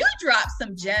 Listen, you dropped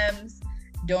some gems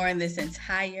during this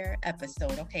entire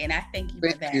episode, okay? And I thank you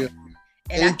for that.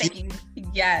 And I thank you.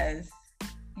 Yes,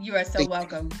 you are so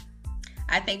welcome.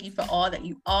 I thank you for all that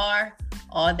you are,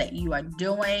 all that you are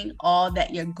doing, all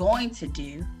that you're going to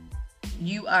do.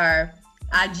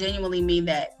 I genuinely mean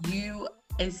that. You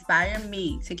inspire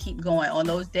me to keep going on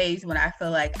those days when I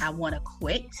feel like I want to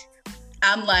quit.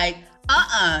 I'm like,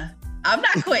 I'm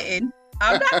not quitting.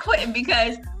 I'm not quitting,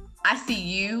 because I see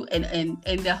you and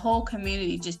the whole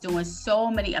community just doing so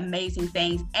many amazing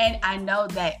things. And I know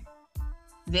that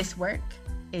this work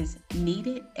is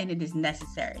needed and it is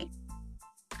necessary.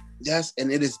 Yes,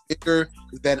 and it is bigger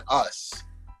than us.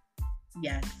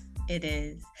 Yes, it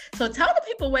is. So tell the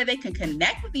people where they can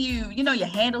connect with you, your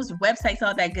handles, your websites,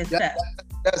 all that good stuff.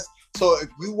 Yes. So if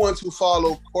you want to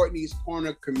follow Courtney's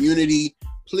Corner community,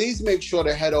 please make sure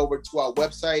to head over to our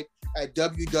website at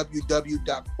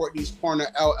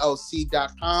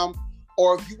www.courtneyscornerllc.com.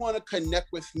 Or if you want to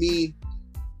connect with me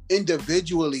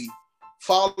individually,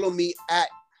 follow me at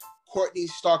Courtney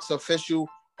Starks Official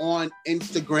on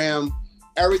Instagram.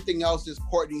 Everything else is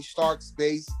Courtney Starks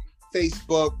based,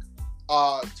 Facebook,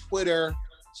 Twitter.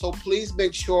 So please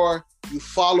make sure you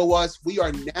follow us. We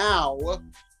are now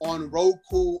on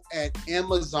Roku and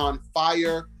Amazon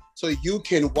Fire. so you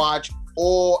can watch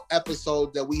all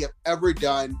episodes that we have ever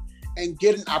done and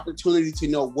get an opportunity to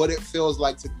know what it feels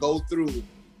like to go through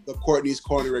the Courtney's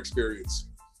Corner experience.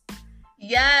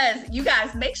 Yes, you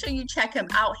guys, make sure you check him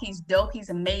out. He's dope.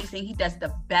 He's amazing. He does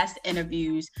the best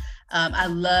interviews. I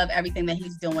love everything that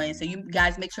he's doing. So you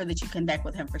guys make sure that you connect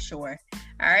with him for sure.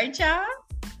 All right, y'all.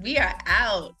 We are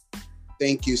out.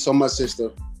 Thank you so much, sister.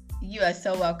 You are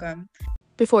so welcome.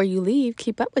 Before you leave,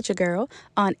 keep up with your girl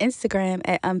on Instagram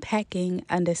at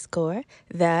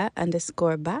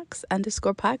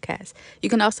unpacking_the_box_podcast. You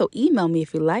can also email me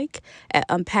if you like at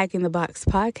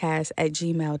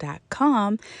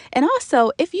unpackingtheboxpodcast@gmail.com. And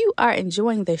also, if you are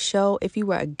enjoying the show, if you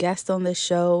were a guest on the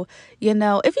show, you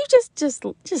know, if you just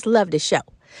love the show,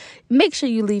 make sure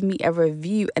you leave me a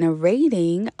review and a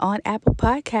rating on Apple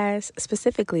Podcasts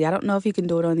specifically. I don't know if you can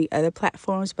do it on the other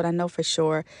platforms, but I know for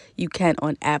sure you can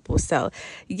on Apple. So,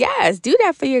 yes, do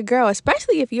that for your girl,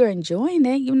 especially if you're enjoying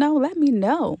it. You know, let me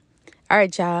know. All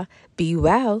right, y'all. Be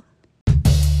well.